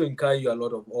also incur you a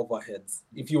lot of overheads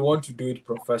if you want to do it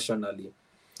professionally.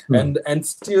 And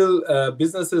still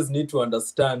businesses need to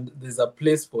understand there's a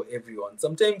place for everyone.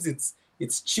 Sometimes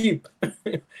it's cheap.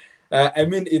 I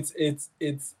mean,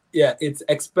 it's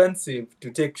expensive to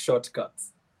take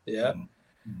shortcuts. Yeah.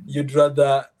 You'd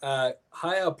rather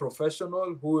hire a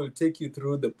professional who will take you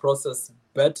through the process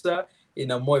better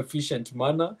in a more efficient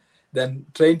manner than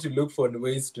trying to look for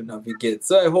ways to navigate.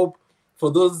 So I hope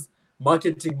for those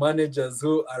marketing managers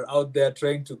who are out there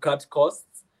trying to cut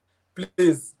costs,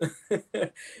 please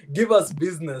give us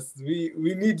business.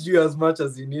 We need you as much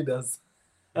as you need us.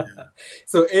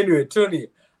 So anyway, Tony,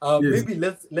 maybe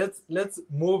let's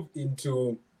move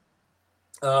into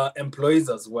employees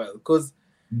as well, because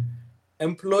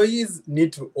employees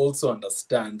need to also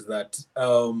understand that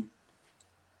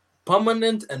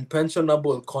permanent and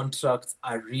pensionable contracts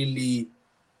are really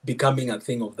becoming a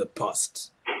thing of the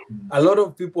past. A lot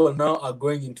of people now are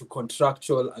going into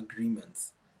contractual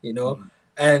agreements,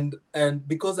 and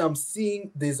because I'm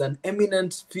seeing there's an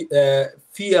imminent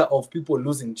fear of people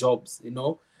losing jobs, and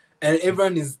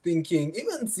everyone is thinking,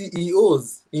 even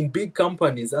CEOs in big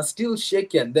companies are still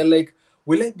shaken. They're like,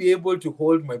 will I be able to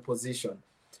hold my position?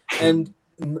 And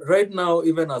right now,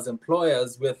 even as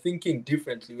employers, we're thinking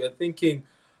differently. We're thinking,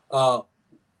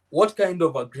 what kind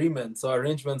of agreements or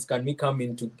arrangements can we can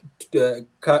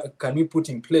we put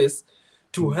in place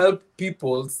to help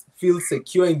people feel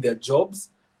secure in their jobs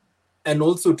and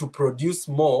also to produce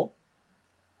more,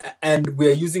 and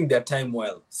we're using their time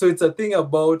well. So it's a thing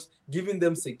about giving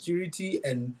them security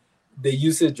and the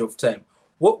usage of time.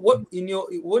 What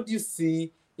do you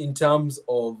see in terms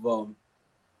of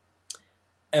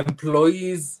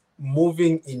employees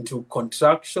moving into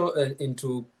contractual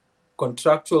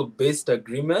based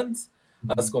agreements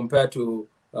as compared to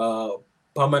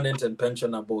permanent and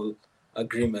pensionable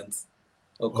agreements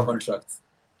or contracts?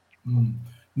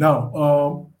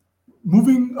 Now,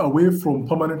 moving away from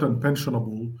permanent and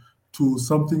pensionable to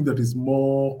something that is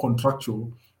more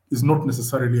contractual is not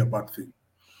necessarily a bad thing,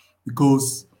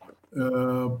 because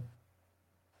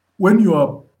when you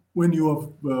have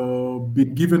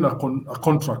been given a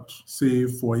contract, say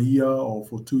for a year or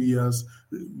for 2 years,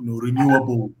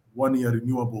 renewable, 1 year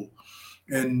renewable,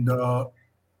 and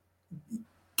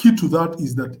key to that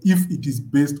is that if it is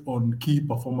based on key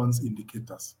performance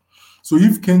indicators. So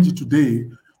if Kenji today,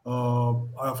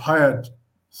 I've hired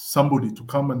somebody to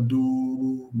come and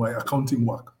do my accounting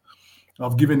work,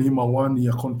 I've given him a 1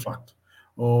 year contract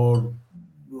or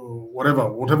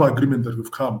whatever agreement that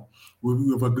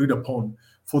we've agreed upon.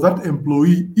 For that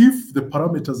employee, if the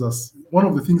parameters are, one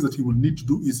of the things that he will need to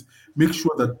do is make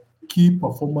sure that key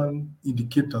performance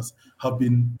indicators have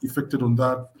been effected on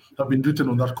that, have been written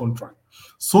on that contract,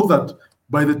 so that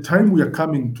by the time we are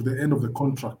coming to the end of the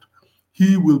contract,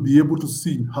 he will be able to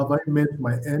see, have I met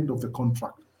my end of the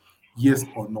contract? Yes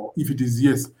or no? If it is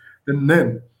yes,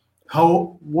 then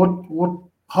how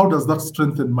does that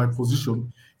strengthen my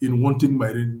position in wanting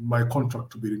my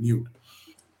contract to be renewed?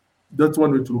 That's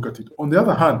one way to look at it. On the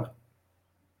other hand,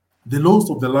 the laws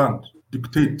of the land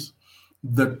dictate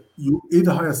that you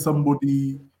either hire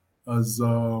somebody as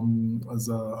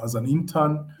an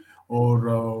intern,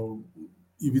 or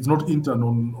if it's not intern,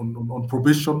 on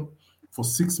probation for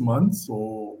 6 months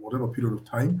or whatever period of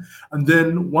time, and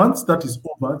then once that is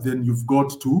over, then you've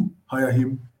got to hire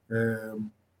him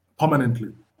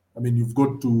permanently. I mean, you've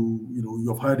got to,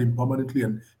 you've hired him permanently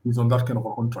and he's on that kind of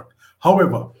a contract.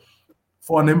 However,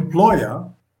 for an employer,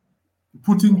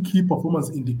 putting key performance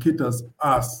indicators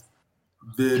as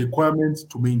the requirements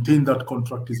to maintain that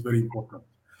contract is very important,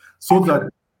 so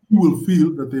that you will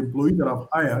feel that the employee that I've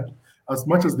hired, as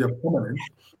much as they're permanent,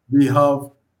 they have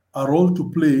a role to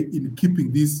play in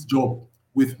keeping this job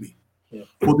with me. Yeah.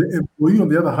 For the employee, on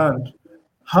the other hand,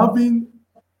 having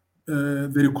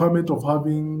the requirement of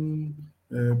having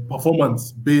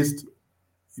performance-based,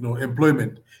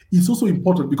 employment is also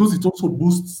important, because it also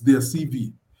boosts their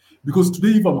CV. Because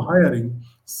today, if I'm hiring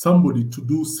somebody to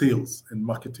do sales and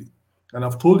marketing, and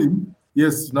I've told him,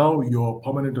 yes, now you're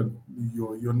permanent and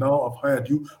you're now, I've hired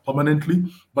you permanently,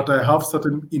 but I have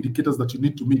certain indicators that you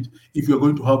need to meet if you're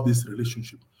going to have this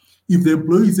relationship. If the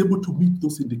employee is able to meet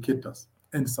those indicators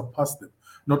and surpass them,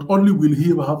 not only will he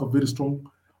have a very strong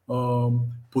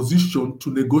position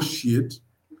to negotiate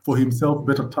for himself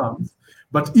better terms,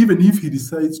 but even if he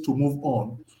decides to move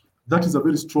on, that is a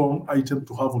very strong item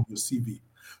to have on your CV.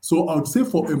 So I would say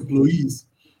for employees,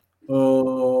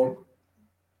 the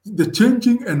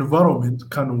changing environment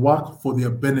can work for their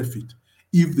benefit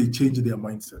if they change their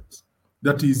mindset.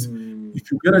 That is,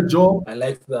 if you get a job, I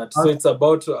like that. So it's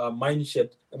about a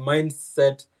mindset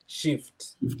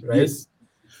shift, right? Yes.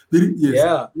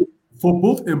 Yeah. For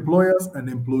both employers and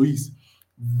employees,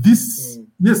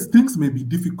 yes, things may be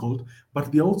difficult,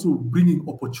 but they're also bringing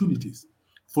opportunities.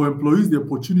 For employees, the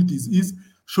opportunities is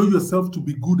show yourself to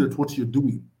be good at what you're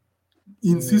doing.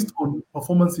 Insist on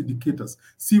performance indicators.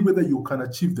 See whether you can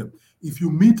achieve them. If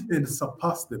you meet and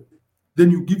surpass them,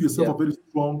 then you give yourself a very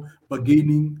strong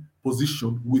bargaining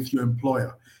position with your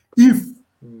employer. If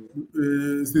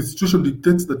the situation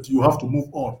dictates that you have to move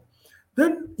on,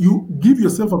 then you give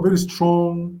yourself a very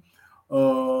strong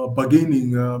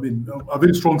bargaining, a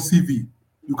very strong CV.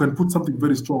 You can put something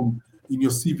very strong in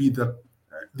your CV that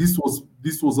this was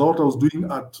what I was doing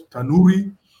at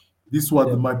Tanuri. These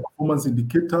were my performance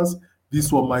indicators.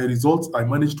 These were my results. I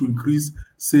managed to increase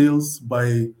sales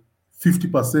by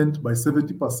 50%, by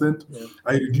 70%. Yeah.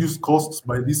 I reduced costs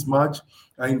by this much.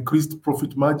 I increased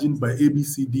profit margin by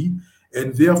ABCD.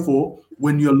 And therefore,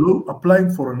 when you're applying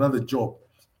for another job,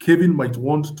 Kevin might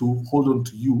want to hold on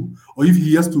to you, or if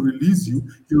he has to release you,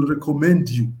 he'll recommend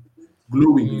you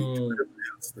glowingly to everybody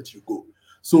else that you go.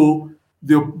 So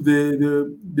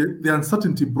the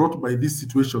uncertainty brought by this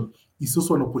situation is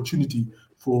also an opportunity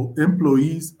for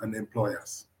employees and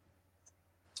employers.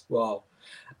 Wow.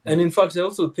 And in fact, I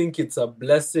also think it's a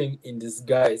blessing in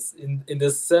disguise, in the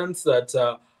sense that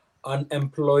an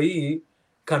employee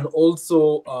can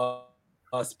also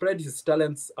spread his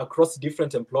talents across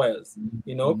different employers,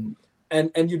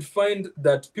 and you'd find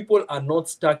that people are not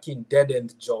stuck in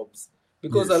dead-end jobs,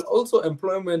 because also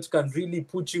employment can really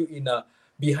put you in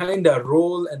behind a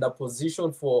role and a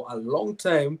position for a long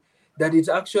time, that it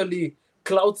actually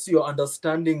clouds your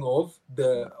understanding of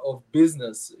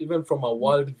business, even from a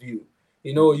world view.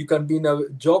 You can be in a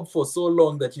job for so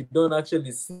long that you don't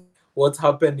actually see what's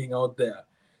happening out there.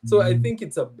 So I think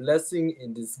it's a blessing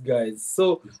in disguise.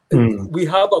 So we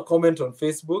have a comment on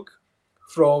Facebook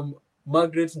from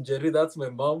Margaret Njeri, that's my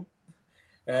mom.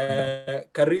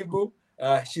 Karibu.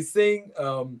 She's saying,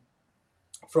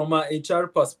 from an HR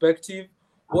perspective,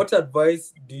 what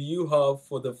advice do you have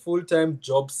for the full-time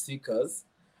job seekers?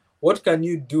 What can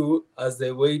you do as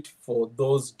they wait for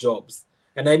those jobs?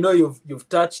 And I know you've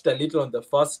touched a little on the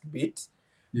first bit,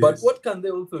 but what can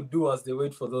they also do as they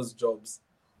wait for those jobs?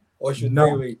 Or should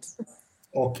they wait?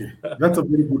 Okay, that's a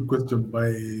very good question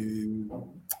by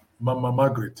Mama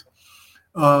Margaret.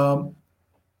 One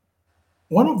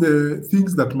of the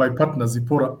things that my partner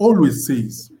Zipporah always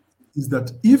says is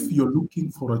that if you're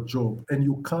looking for a job and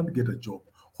you can't get a job,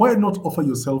 why not offer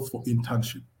yourself for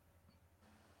internship?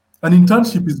 An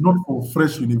internship is not for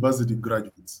fresh university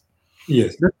graduates.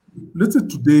 Yes. Let's say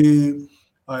today,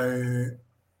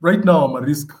 right now I'm a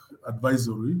risk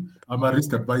advisor,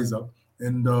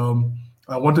 and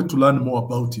I wanted to learn more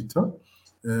about it. I'm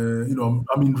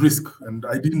in risk, and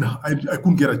I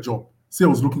couldn't get a job. Say I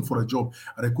was looking for a job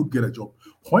and I could get a job.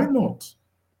 Why not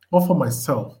offer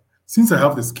myself, since I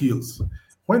have the skills?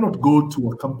 Why not go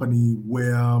to a company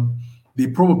where they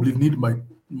probably need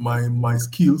my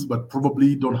skills, but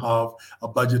probably don't have a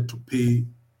budget to pay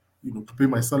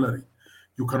my salary?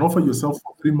 You can offer yourself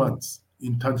for 3 months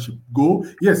internship. Go.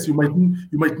 Yes, you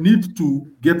might need to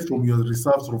get from your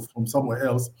reserves or from somewhere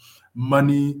else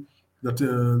money that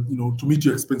to meet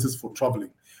your expenses for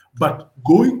traveling. But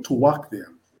going to work there,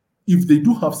 if they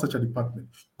do have such a department,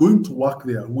 going to work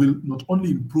there will not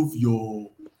only improve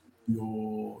your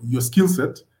skill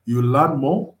set, you will learn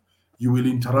more, you will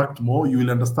interact more, you will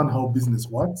understand how business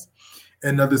works,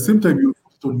 and at the same time, you will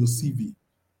put it on your CV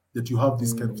that you have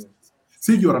this kind of things.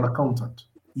 Say you're an accountant,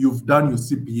 you've done your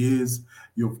CPAs,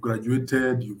 you've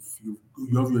graduated, you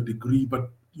have your degree,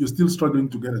 but you're still struggling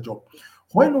to get a job.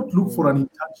 Why not look for an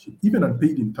internship, even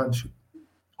unpaid internship?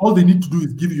 All they need to do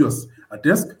is give you a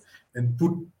desk and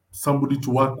put somebody to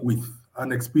work with,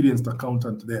 an experienced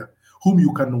accountant there, whom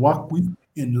you can work with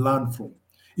and learn from,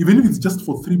 even if it's just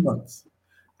for 3 months.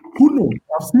 Who knows?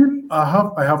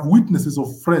 I have witnesses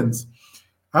of friends.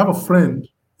 I have a friend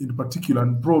in particular,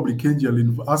 and probably Kenji,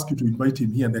 I'll ask you to invite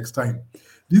him here next time.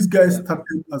 This guy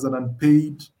started as an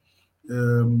unpaid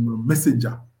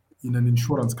messenger in an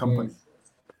insurance company.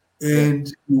 And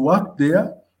he worked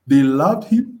there. They loved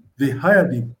him. They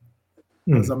hired him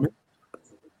as a messenger.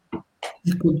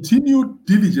 He continued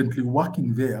diligently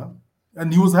working there,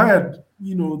 and he was hired,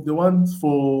 the ones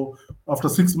for after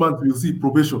 6 months, we'll see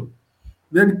probation.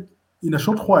 Then in a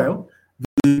short while,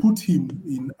 they put him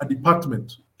in a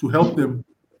department to help them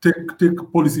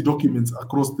take policy documents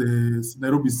across the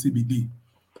Nairobi CBD.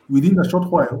 Within a short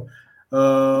while,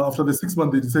 after the 6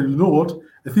 months, they decided, you know what,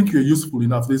 I think you're useful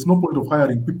enough. There's no point of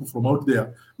hiring people from out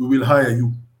there. We will hire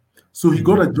you. So he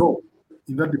got a job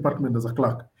in that department as a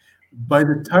clerk. By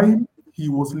the time he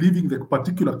was leaving the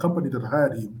particular company that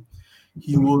hired him,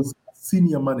 he was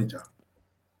senior manager,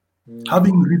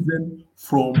 having risen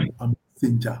from a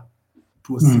messenger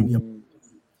to a senior.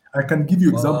 I can give you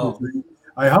examples.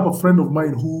 I have a friend of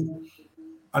mine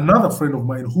another friend of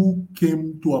mine who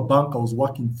came to a bank I was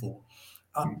working for,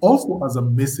 also as a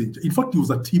messenger. In fact, he was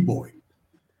a T-boy.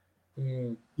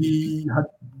 He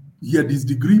had his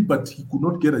degree, but he could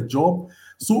not get a job.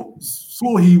 So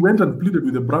he went and pleaded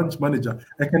with the branch manager,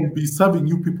 I can be serving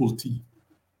you people tea.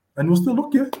 And he was still,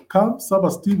 okay, come, serve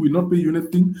us tea, we'll not pay you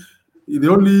anything. The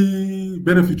only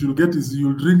benefit you'll get is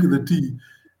you'll drink the tea,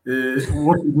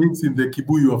 what it means in the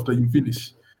kibuyu after you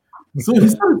finish. So he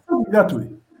started serving that way.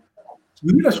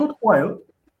 Within a short while,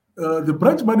 the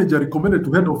branch manager recommended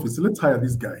to head office, let's hire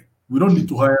this guy. We don't need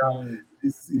to hire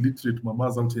this illiterate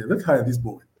mamas out here. Let's hire this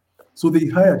boy. So they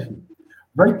hired him.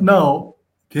 Right now,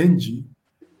 Kenji,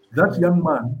 that young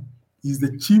man is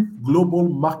the chief global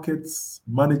markets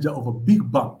manager of a big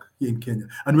bank here in Kenya.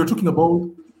 And we're talking about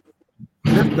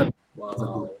less than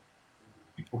ago.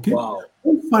 Okay? Wow.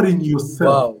 Offering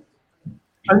yourself. Wow.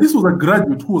 And this was a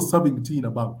graduate who was serving tea in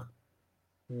a bank.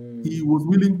 He was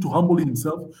willing to humble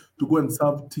himself to go and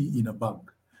serve tea in a bank.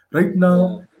 Right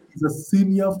now, he's a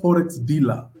senior forex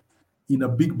dealer in a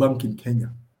big bank in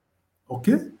Kenya.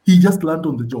 Okay? He just learned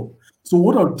on the job.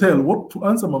 So to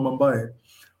answer Mama Mbaye,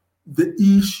 the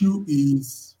issue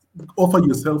is offer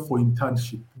yourself for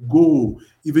internship. Go,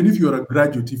 even if you're a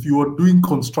graduate, if you are doing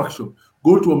construction,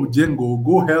 go to a Mjengo,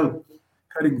 go help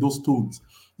carrying those stones.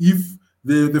 If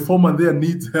the foreman there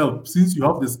needs help, since you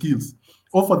have the skills,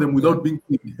 offer them without being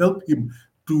paid. Help him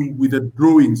with the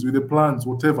drawings, with the plans,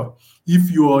 whatever. If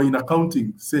you are in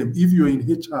accounting, same. If you are in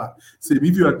HR, same.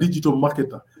 If you are a digital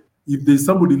marketer, if there's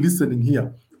somebody listening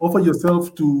here, offer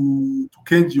yourself to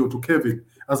Kenji or to Kevin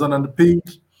as an unpaid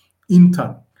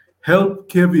intern. Help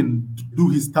Kevin do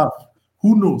his stuff.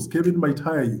 Who knows? Kevin might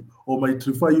hire you or might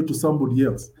refer you to somebody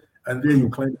else. And there you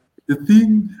climb. The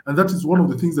thing, and that is one of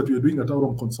the things that we are doing at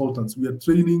Aurum Consultants. We are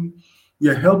training, we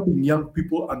are helping young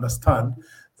people understand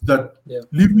that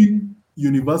leaving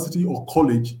university or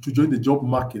college to join the job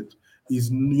market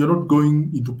you're not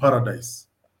going into paradise.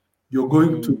 You're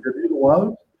going to the real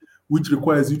world, which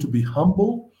requires you to be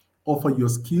humble, offer your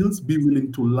skills, be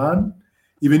willing to learn.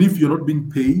 Even if you're not being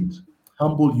paid,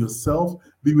 humble yourself,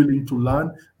 be willing to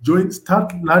learn.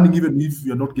 Start learning even if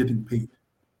you're not getting paid.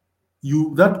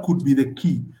 That could be the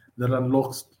key that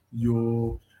unlocks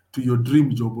your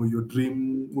dream job or your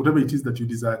dream, whatever it is that you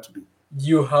desire to do.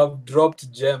 You have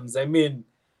dropped gems. I mean,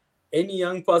 any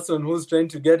young person who's trying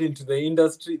to get into the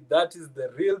industry, that is the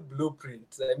real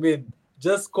blueprint. I mean,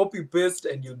 just copy paste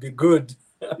and you'll be good.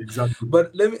 Exactly.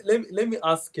 But let me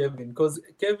ask Kevin, because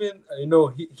Kevin,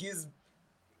 he's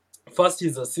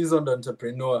a seasoned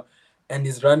entrepreneur and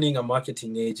he's running a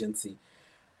marketing agency.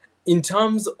 In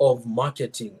terms of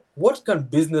marketing, what can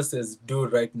businesses do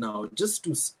right now just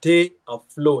to stay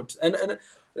afloat? And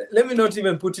let me not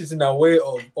even put it in a way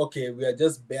of, okay, we are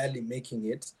just barely making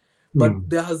it. But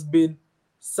there has been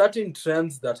certain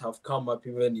trends that have come up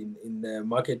even in the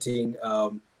marketing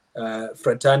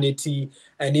fraternity,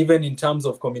 and even in terms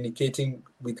of communicating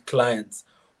with clients.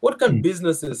 What can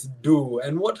businesses do,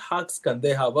 and what hacks can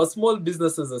they have, as small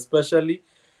businesses especially,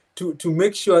 to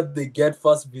make sure they get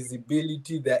first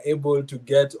visibility, they're able to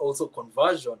get also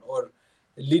conversion or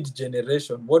lead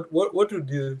generation? What would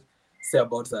you say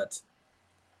about that?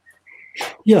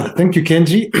 Yeah, thank you,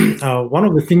 Kenji. One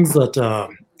of the things that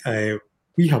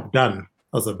we have done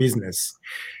as a business,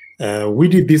 we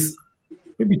did this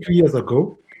maybe 2 years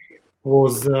ago,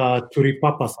 was to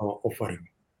repurpose our offering.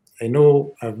 I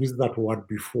know I've used that word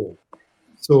before.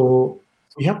 So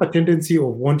we have a tendency of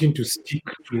wanting to stick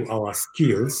to our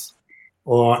skills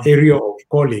or area of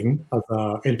calling as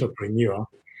an entrepreneur,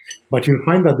 but you'll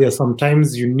find that there are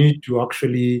sometimes you need to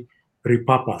actually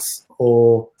repurpose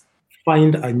or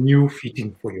find a new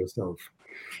fitting for yourself.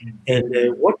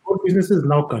 And what businesses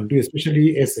now can do,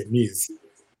 especially SMEs,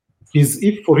 is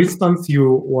if, for instance,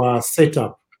 you were set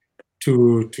up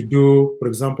to do, for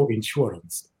example,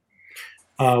 insurance.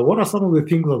 What are some of the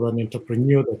things as an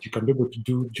entrepreneur that you can be able to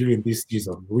do during this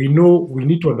season? We know we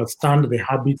need to understand the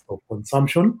habits of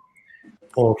consumption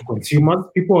of consumers.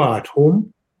 People are at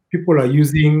home. People are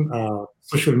using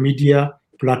social media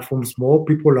platforms more.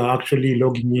 People are actually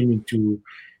logging into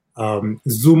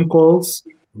Zoom calls,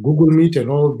 Google Meet, and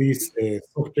all these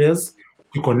softwares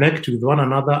to connect with one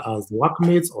another as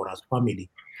workmates or as family.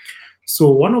 So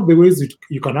one of the ways that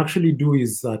you can actually do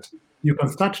is that you can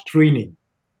start training,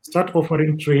 start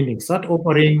offering training, start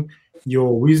offering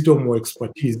your wisdom or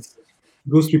expertise to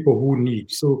those people who need.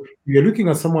 So you're looking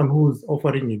at someone who's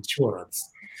offering insurance.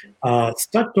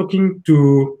 Start talking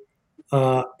to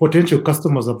potential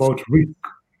customers about risk,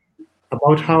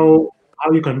 about how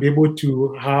you can be able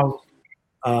to have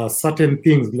certain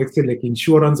things, let's say like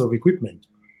insurance of equipment.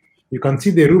 You can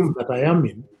see the room that I am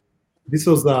in. This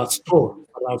was a store,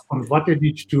 but I've converted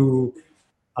it to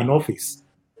an office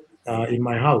in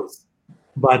my house.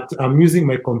 But I'm using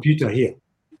my computer here.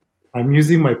 I'm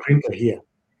using my printer here.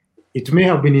 It may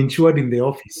have been insured in the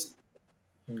office.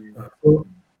 So,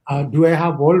 do I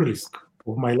have all risk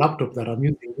of my laptop that I'm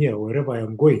using here wherever I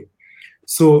am going?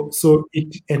 So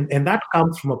it and that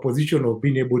comes from a position of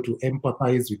being able to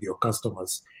empathize with your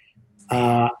customers.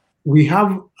 We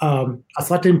have a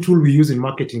certain tool we use in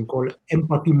marketing called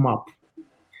Empathy Map.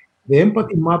 The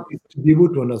Empathy Map is to be able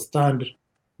to understand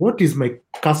what is my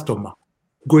customer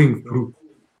going through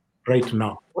right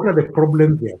now. What are the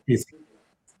problems they are facing?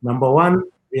 Number one,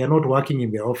 they are not working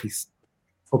in the office,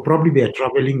 or probably they are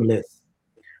traveling less.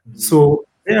 So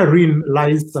therein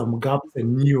lies some gaps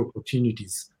and new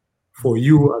opportunities for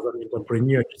you as an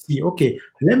entrepreneur to see, okay,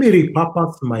 let me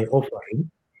repurpose my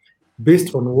offering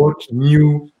based on what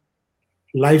new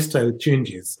lifestyle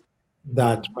changes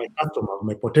that my customers,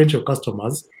 my potential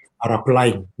customers, are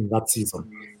applying in that season.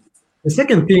 The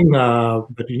second thing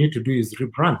that you need to do is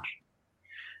rebrand.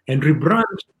 And rebrand,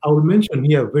 I will mention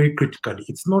here very critically,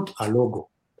 it's not a logo.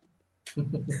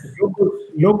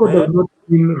 Logo does not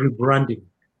mean rebranding.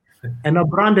 And a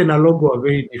brand and a logo are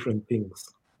very different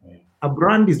things. A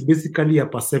brand is basically a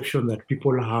perception that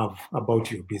people have about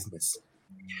your business.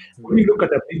 When you look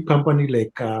at a big company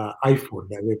like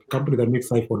iPhone, a company that makes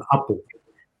iPhone, Apple,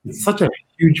 it's such a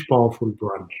huge, powerful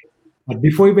brand. But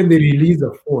before even they release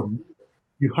a phone,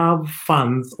 you have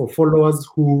fans or followers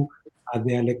who are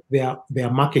there, like they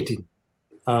are marketing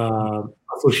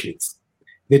associates.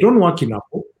 They don't work in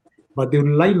Apple, but they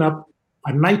will line up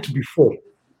a night before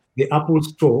the Apple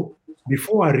store,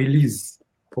 before a release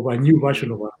of a new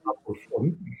version of an Apple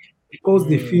phone, because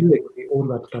they feel like they own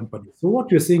that company. So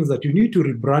what you're saying is that you need to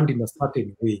rebrand in a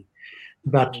certain way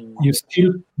that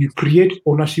you create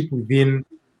ownership within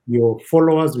your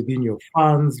followers, within your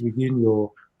fans, within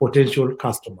your potential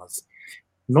customers.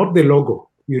 Not the logo.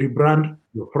 You rebrand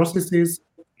your processes,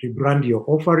 rebrand your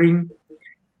offering,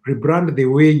 rebrand the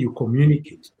way you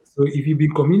communicate. So if you've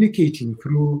been communicating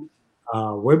through a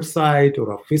website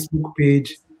or a Facebook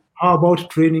page, how about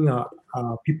training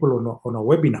people on a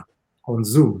webinar on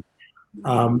Zoom?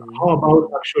 How about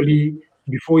actually,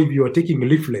 before, if you are taking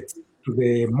leaflets to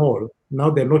the mall, now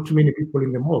there are not too many people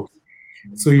in the malls.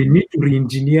 So you need to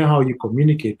re-engineer how you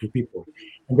communicate to people.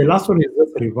 And the last one is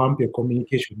just revamp your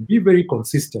communication. Be very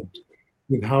consistent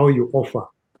with how you offer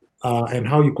and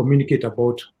how you communicate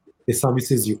about the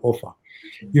services you offer.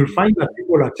 You'll find that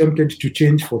people are tempted to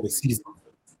change for the season.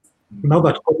 Now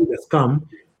that COVID has come,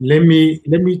 let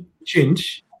me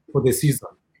change for the season.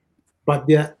 But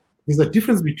there's a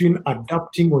difference between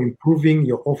adapting or improving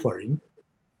your offering,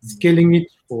 scaling it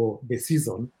for the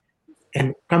season,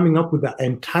 and coming up with an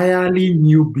entirely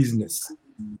new business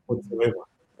whatsoever.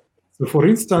 So, for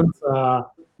instance,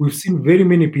 we've seen very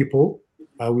many people,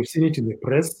 we've seen it in the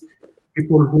press,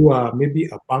 people who are maybe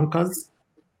bankers,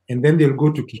 and then they'll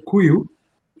go to Kikuyu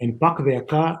and park their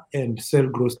car and sell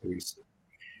groceries.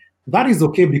 That is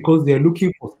okay because they're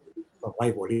looking for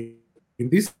survival. In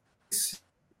this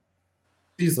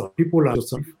season, people are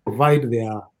to provide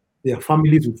their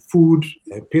families with food,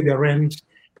 pay their rent,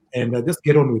 and just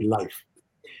get on with life.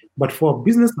 But for a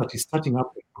business that is starting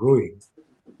up and growing,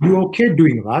 you're okay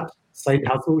doing that, side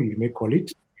hustle, you may call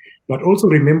it, but also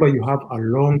remember you have a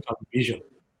long-term vision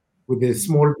with the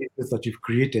small business that you've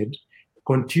created.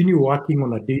 Continue working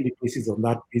on a daily basis on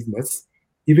that business,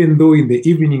 even though in the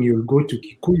evening you'll go to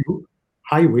Kikuyu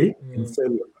Highway and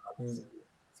sell your products. So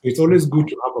it's always good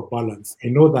to have a balance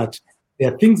and know that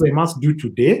there are things I must do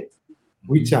today,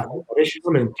 which are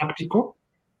operational and tactical,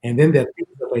 and then there are things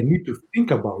that I need to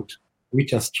think about,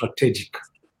 which are strategic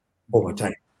over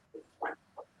time.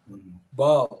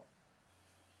 Wow.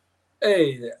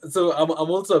 Hey, so I'm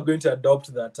also going to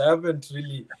adopt that. I haven't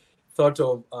really thought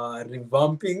of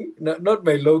revamping, not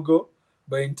my logo,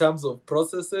 but in terms of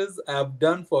processes, I've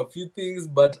done for a few things,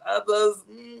 but others,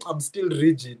 I'm still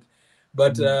rigid.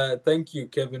 But thank you,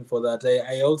 Kevin, for that.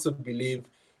 I also believe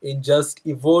in just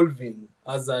evolving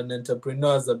as an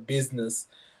entrepreneur, as a business,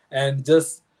 and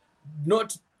just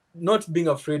not being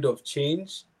afraid of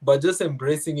change, but just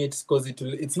embracing it because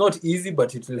it's not easy,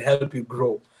 but it will help you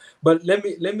grow. But let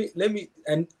me,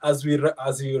 and as we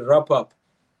wrap up,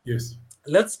 yes,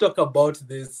 let's talk about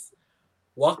this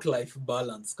work-life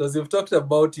balance, because you've talked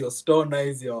about your store now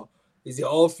is your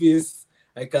office.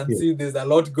 I can see there's a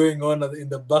lot going on in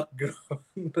the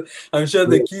background. I'm sure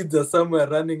the kids are somewhere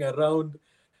running around.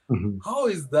 How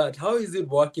is that? How is it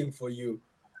working for you?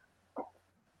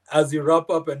 As you wrap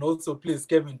up, and also please,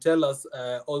 Kevin, tell us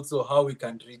also how we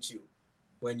can reach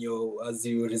you as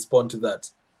you respond to that.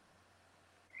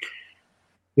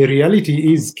 The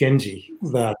reality is, Kenji,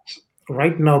 that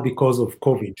right now, because of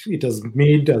COVID, it has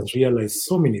made us realize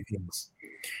so many things.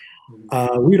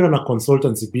 We run a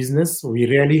consultancy business. We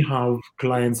rarely have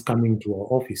clients coming to our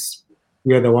office.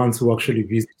 We are the ones who actually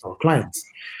visit our clients.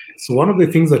 So one of the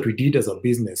things that we did as a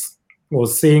business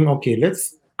was saying, okay,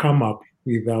 let's come up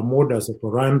with a modus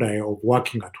operandi of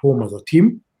working at home as a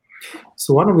team.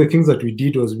 So one of the things that we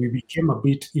did was we became a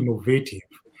bit innovative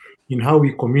in how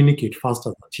we communicate fast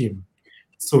as a team.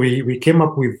 So we came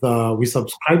up with, we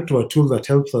subscribed to a tool that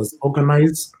helps us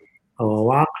organize our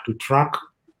work, to track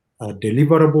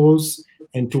deliverables,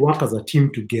 and to work as a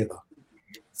team together.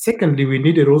 Secondly, we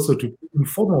needed also to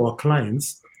inform our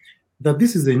clients that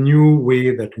this is a new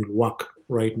way that we'll work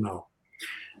right now.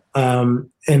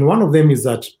 And one of them is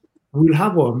that we'll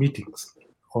have our meetings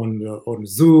on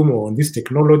Zoom or on this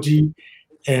technology,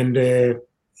 and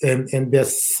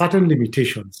there's certain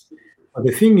limitations. But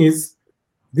the thing is,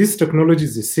 this technology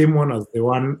is the same one as the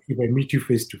one if I meet you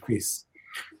face to face.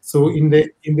 So in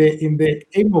the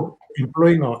aim of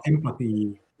employing our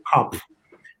empathy hub,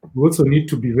 we also need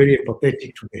to be very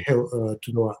empathetic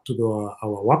to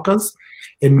our workers,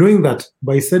 and knowing that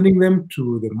by sending them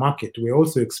to the market, we're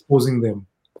also exposing them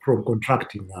from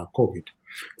contracting COVID.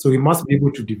 So we must be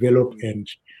able to develop and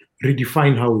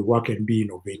redefine how we work and be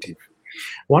innovative.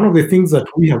 One of the things that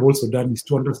we have also done is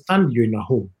to understand you're in a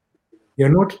home. You're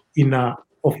not in an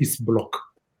office block.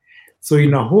 So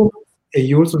in a home,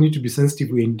 you also need to be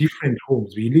sensitive. We're in different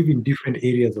homes. We live in different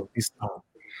areas of this town.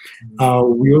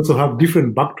 We also have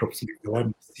different backdrops, like the one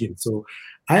you've seen. So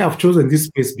I have chosen this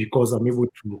space because I'm able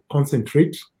to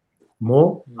concentrate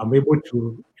more. I'm able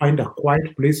to find a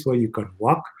quiet place where you can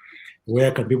work, where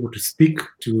I can be able to speak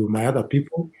to my other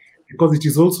people, because it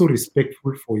is also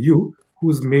respectful for you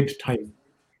who's made time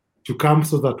to come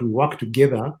so that we work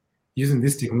together using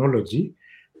this technology,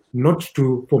 not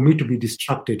for me to be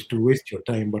distracted, to waste your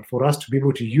time, but for us to be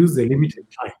able to use the limited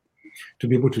time to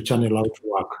be able to channel out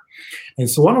work. And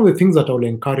so one of the things that I will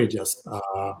encourage us,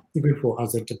 even for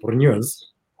us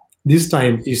entrepreneurs, this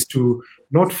time is to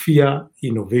not fear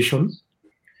innovation,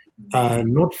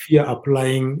 not fear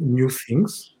applying new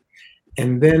things,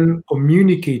 and then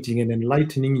communicating and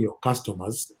enlightening your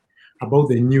customers about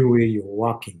the new way you're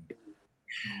working,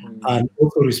 and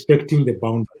also respecting the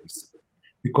boundaries.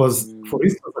 Because, for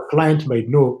instance, a client might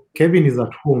know Kevin is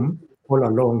at home all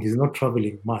along, he's not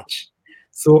traveling much.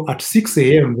 So at 6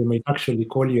 a.m., they might actually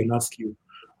call you and ask you,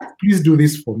 please do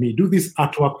this for me, do this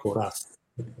artwork for us.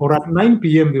 Or at 9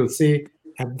 p.m., they'll say,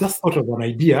 I've just thought of an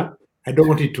idea, I don't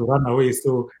want it to run away.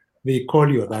 So they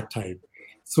call you at that time.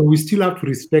 So we still have to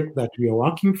respect that we are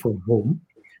working from home,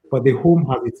 but the home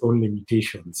has its own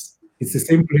limitations. It's the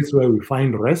same place where we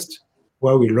find rest,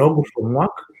 where we log from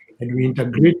work, and we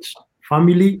integrate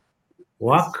family,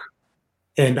 work,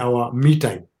 and our me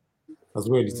time as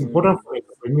well. It's important for an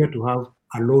entrepreneur to have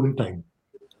alone time,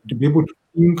 to be able to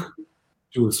think,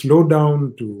 to slow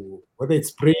down, to whether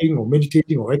it's praying or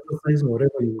meditating or exercising,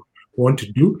 whatever you want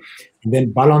to do, and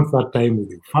then balance that time with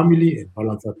your family and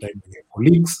balance that time with your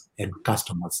colleagues and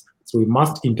customers. So we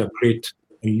must integrate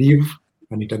and live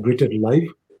an integrated life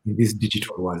in this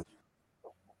digital world.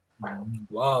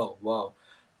 Wow.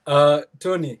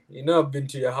 Tony, I've been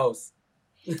to your house.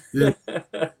 Yes.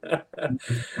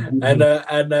 and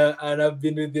I've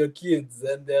been with your kids,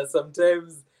 and they're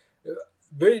sometimes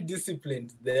very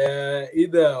disciplined. They're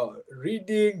either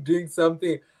reading, doing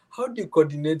something. How do you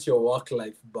coordinate your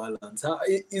work-life balance?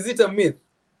 Is it a myth?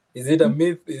 Is it a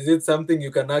myth? Is it something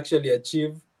you can actually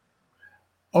achieve?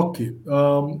 Okay.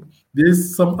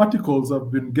 There's some articles I've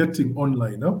been getting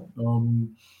online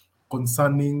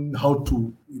concerning how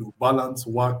to balance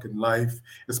work and life,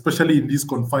 especially in this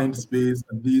confined space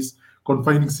and these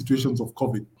confining situations of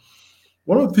COVID.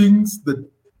 One of the things that,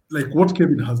 like what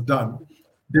Kevin has done,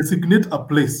 designate a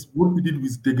place. What we did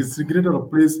was designated a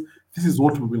place. This is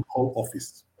what we will call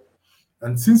office.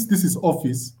 And since this is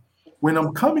office, when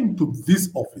I'm coming to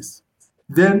this office,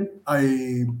 then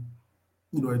I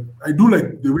do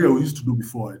like the way I used to do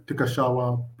before. I take a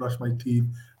shower, brush my teeth,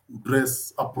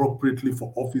 dress appropriately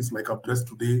for office, like I've dressed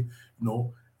today,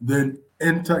 then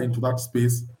enter into that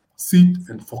space, sit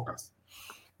and focus.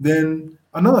 Then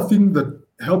another thing that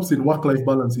helps in work-life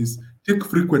balance is take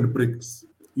frequent breaks.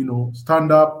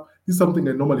 Stand up. This is something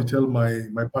I normally tell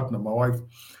my partner, my wife.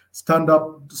 Stand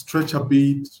up, stretch a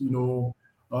bit.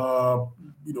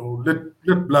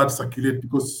 Let blood circulate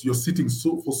because you're sitting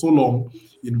for so long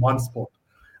in one spot.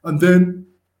 And then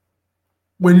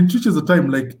when it reaches a time,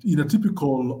 like in a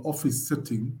typical office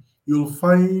setting, you'll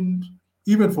find,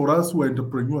 even for us who are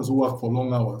entrepreneurs who work for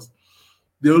long hours,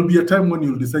 there will be a time when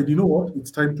you'll decide, you know what,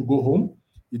 it's time to go home.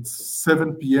 It's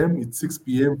 7 p.m., it's 6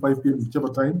 p.m., 5 p.m., whichever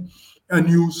time. And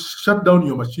you shut down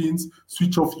your machines,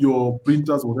 switch off your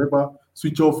printers, whatever,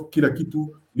 switch off kila kitu,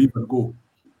 leave and go.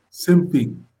 Same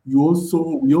thing. We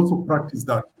also practice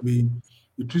that. It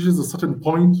reaches a certain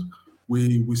point,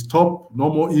 we stop, no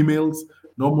more emails,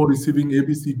 no more receiving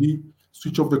ABCD,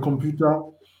 switch off the computer,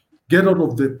 get out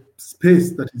of the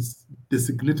space that is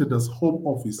designated as home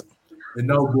office, and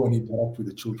now go and interact with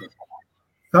the children.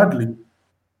 Thirdly,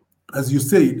 as you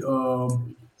said,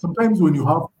 sometimes when you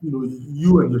have,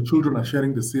 you and your children are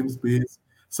sharing the same space,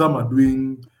 some are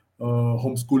doing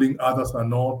homeschooling, others are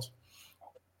not.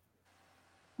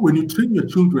 When you train your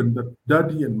children that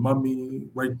daddy and mommy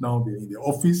right now, they're in the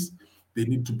office, they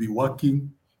need to be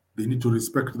working, they need to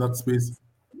respect that space.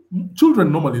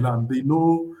 Children normally learn, they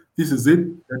know this is it,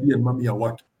 daddy and mommy are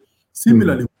working.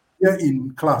 Similarly, here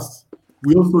in class,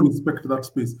 we also respect that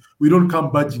space. We don't come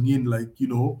barging in like,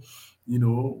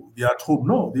 they're at home.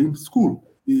 No, they're in school.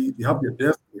 They have their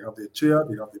desk, they have their chair,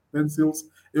 they have their pencils,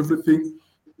 everything.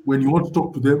 When you want to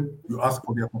talk to them, you ask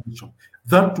for their permission.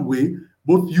 That way,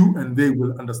 both you and they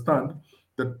will understand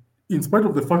that in spite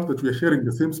of the fact that we are sharing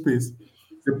the same space,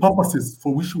 the purposes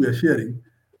for which we are sharing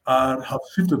have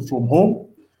shifted from home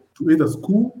to either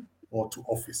school or to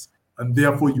office. And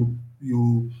therefore,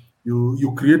 you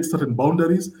create certain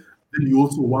boundaries. Then you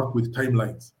also work with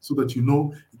timelines so that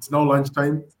it's now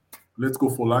lunchtime. Let's go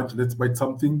for lunch. Let's bite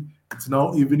something. It's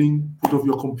now evening. Put off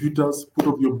your computers. Put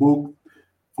off your book.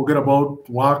 Forget about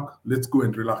work. Let's go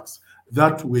and relax.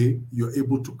 That way, you're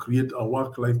able to create a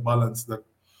work-life balance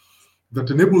that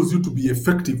enables you to be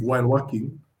effective while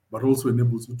working, but also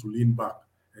enables you to lean back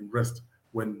and rest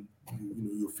when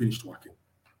you're finished working.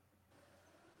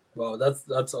 Wow,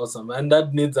 that's awesome, and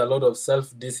that needs a lot of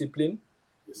self-discipline.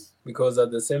 Yes. Because at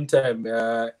the same time,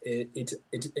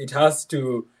 it has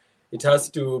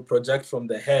to project from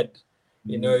the head.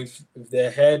 If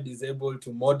the head is able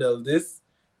to model this,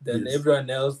 then Yes. everyone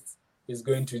else is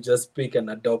going to just pick and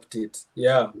adopt it.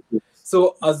 Yeah.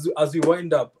 So as we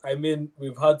wind up,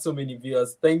 we've had so many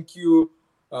viewers. Thank you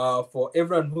for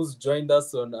everyone who's joined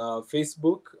us on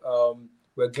Facebook.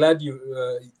 We're glad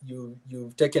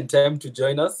you've taken time to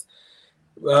join us.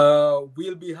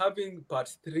 We'll be having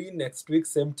part 3 next week,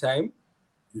 same time.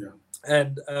 Yeah.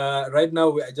 And right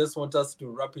now, I just want us to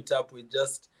wrap it up with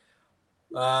just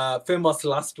famous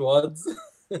last words.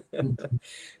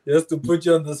 Just to put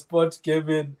you on the spot,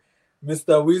 Kevin,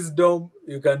 Mr. Wisdom,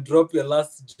 you can drop your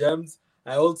last gems.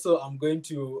 I also am going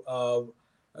to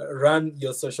run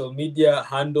your social media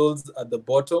handles at the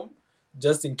bottom,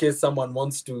 just in case someone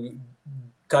wants to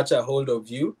catch a hold of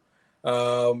you.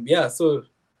 So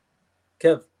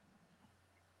Kev.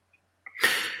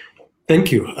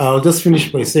 Thank you. I'll just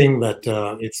finish by saying that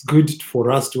it's good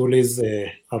for us to always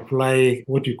apply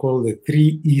what you call the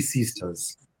 3 E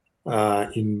sisters.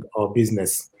 in our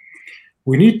business.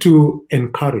 We need to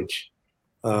encourage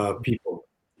people.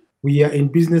 We are in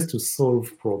business to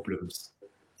solve problems.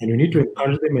 And we need to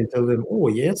encourage them and tell them, oh,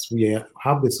 yes, we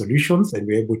have the solutions and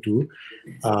we're able to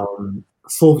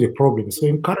solve your problems. So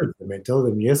encourage them and tell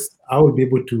them, yes, I will be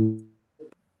able to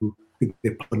be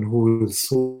the person who will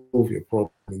solve your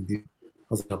problem in this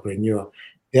as an entrepreneur.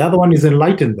 The other one is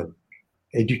enlighten them,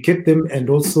 educate them, and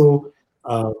also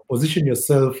position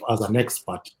yourself as an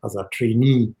expert, as a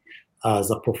trainee,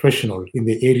 as a professional in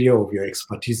the area of your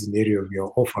expertise, in the area of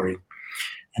your offering.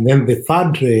 And then the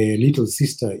third little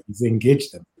sister is engage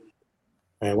them.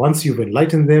 Once you've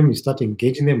enlightened them, you start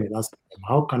engaging them and asking them,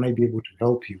 how can I be able to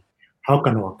help you? How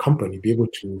can our company be able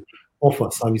to offer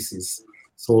services?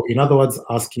 So in other words,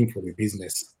 asking for the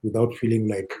business without feeling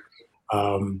like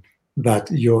that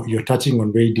you're touching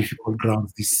on very difficult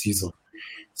grounds this season.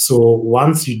 So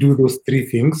once you do those three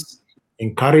things,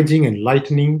 encouraging,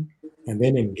 enlightening, and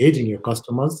then engaging your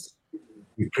customers,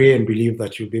 we pray and believe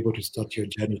that you'll be able to start your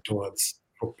journey towards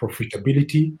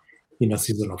profitability in a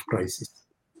season of crisis.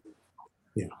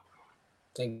 Yeah.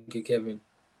 Thank you, Kevin.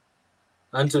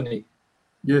 Anthony.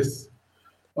 Yes.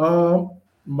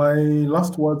 My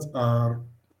last words are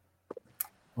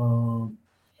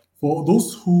for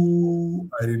those who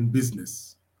are in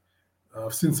business.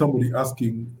 I've seen somebody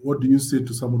asking, what do you say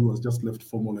to someone who has just left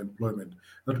formal employment?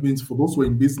 That means for those who are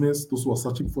in business, those who are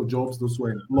searching for jobs, those who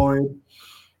are employed,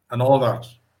 and all that.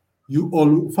 You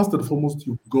all, first and foremost,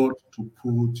 you've got to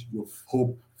put your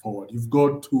hope forward. You've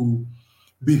got to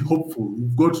be hopeful.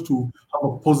 You've got to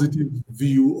have a positive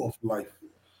view of life.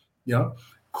 Yeah.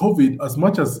 COVID, as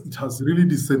much as it has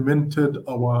really cemented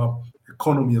our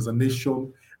economy as a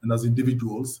nation and as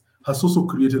individuals, has also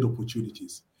created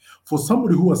opportunities. For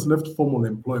somebody who has left formal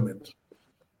employment,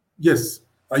 yes,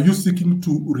 are you seeking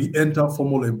to re-enter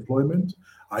formal employment?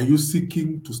 Are you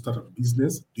seeking to start a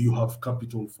business? Do you have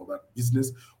capital for that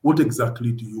business? What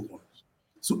exactly do you want?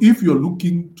 So if you're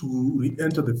looking to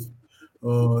re-enter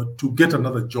to get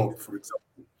another job, for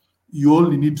example, you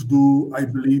only need to do, I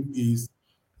believe, is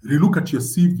relook at your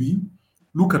CV,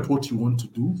 look at what you want to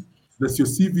do. Does your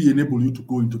CV enable you to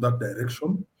go into that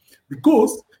direction?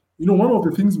 Because, one of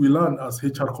the things we learn as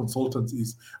HR consultants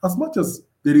is, as much as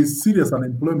there is serious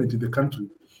unemployment in the country,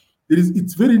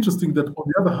 it's very interesting that on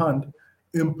the other hand,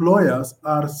 employers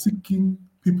are seeking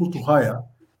people to hire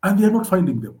and they're not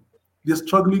finding them. They're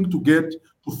struggling to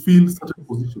fill certain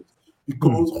positions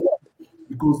because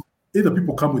either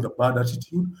people come with a bad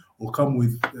attitude or come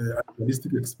with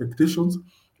unrealistic expectations,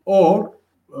 or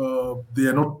they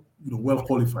are not well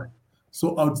qualified.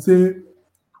 So I would say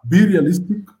be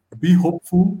realistic, be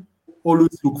hopeful,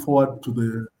 always look forward to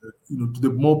the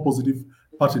more positive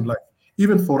part in life.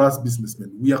 Even for us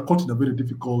businessmen, we are caught in a very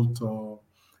difficult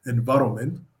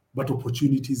environment, but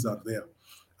opportunities are there.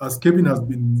 As Kevin has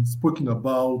been speaking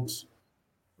about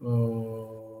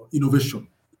innovation,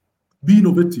 be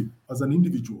innovative as an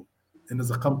individual and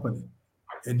as a company,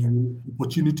 and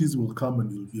opportunities will come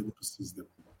and you'll be able to seize them.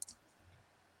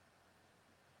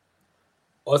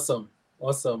 Awesome.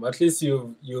 At least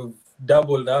you've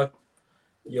doubled up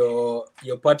your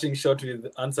parting shot with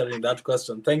answering that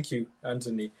question. Thank you,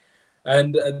 Anthony.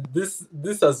 And this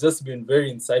has just been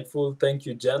very insightful. Thank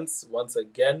you, gents, once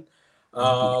again.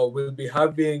 We'll be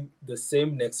having the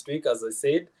same next week, as I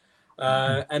said.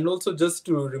 And also just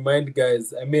to remind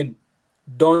guys,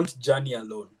 don't journey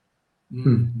alone.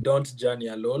 Don't journey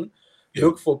alone. Yeah.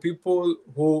 Look for people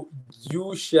who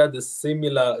you share the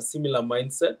similar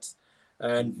mindset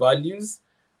and values,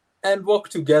 and work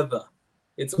together.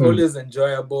 It's always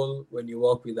enjoyable when you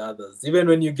work with others. Even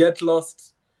when you get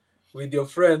lost with your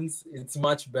friends, it's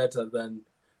much better than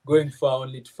going far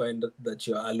only to find that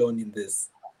you're alone in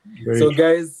this. So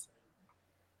guys,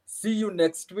 see you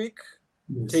next week.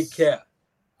 Yes. Take care.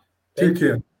 Take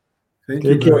care. Thank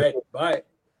you. All right, bye.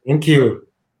 Thank you.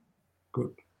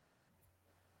 Good.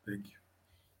 Thank you.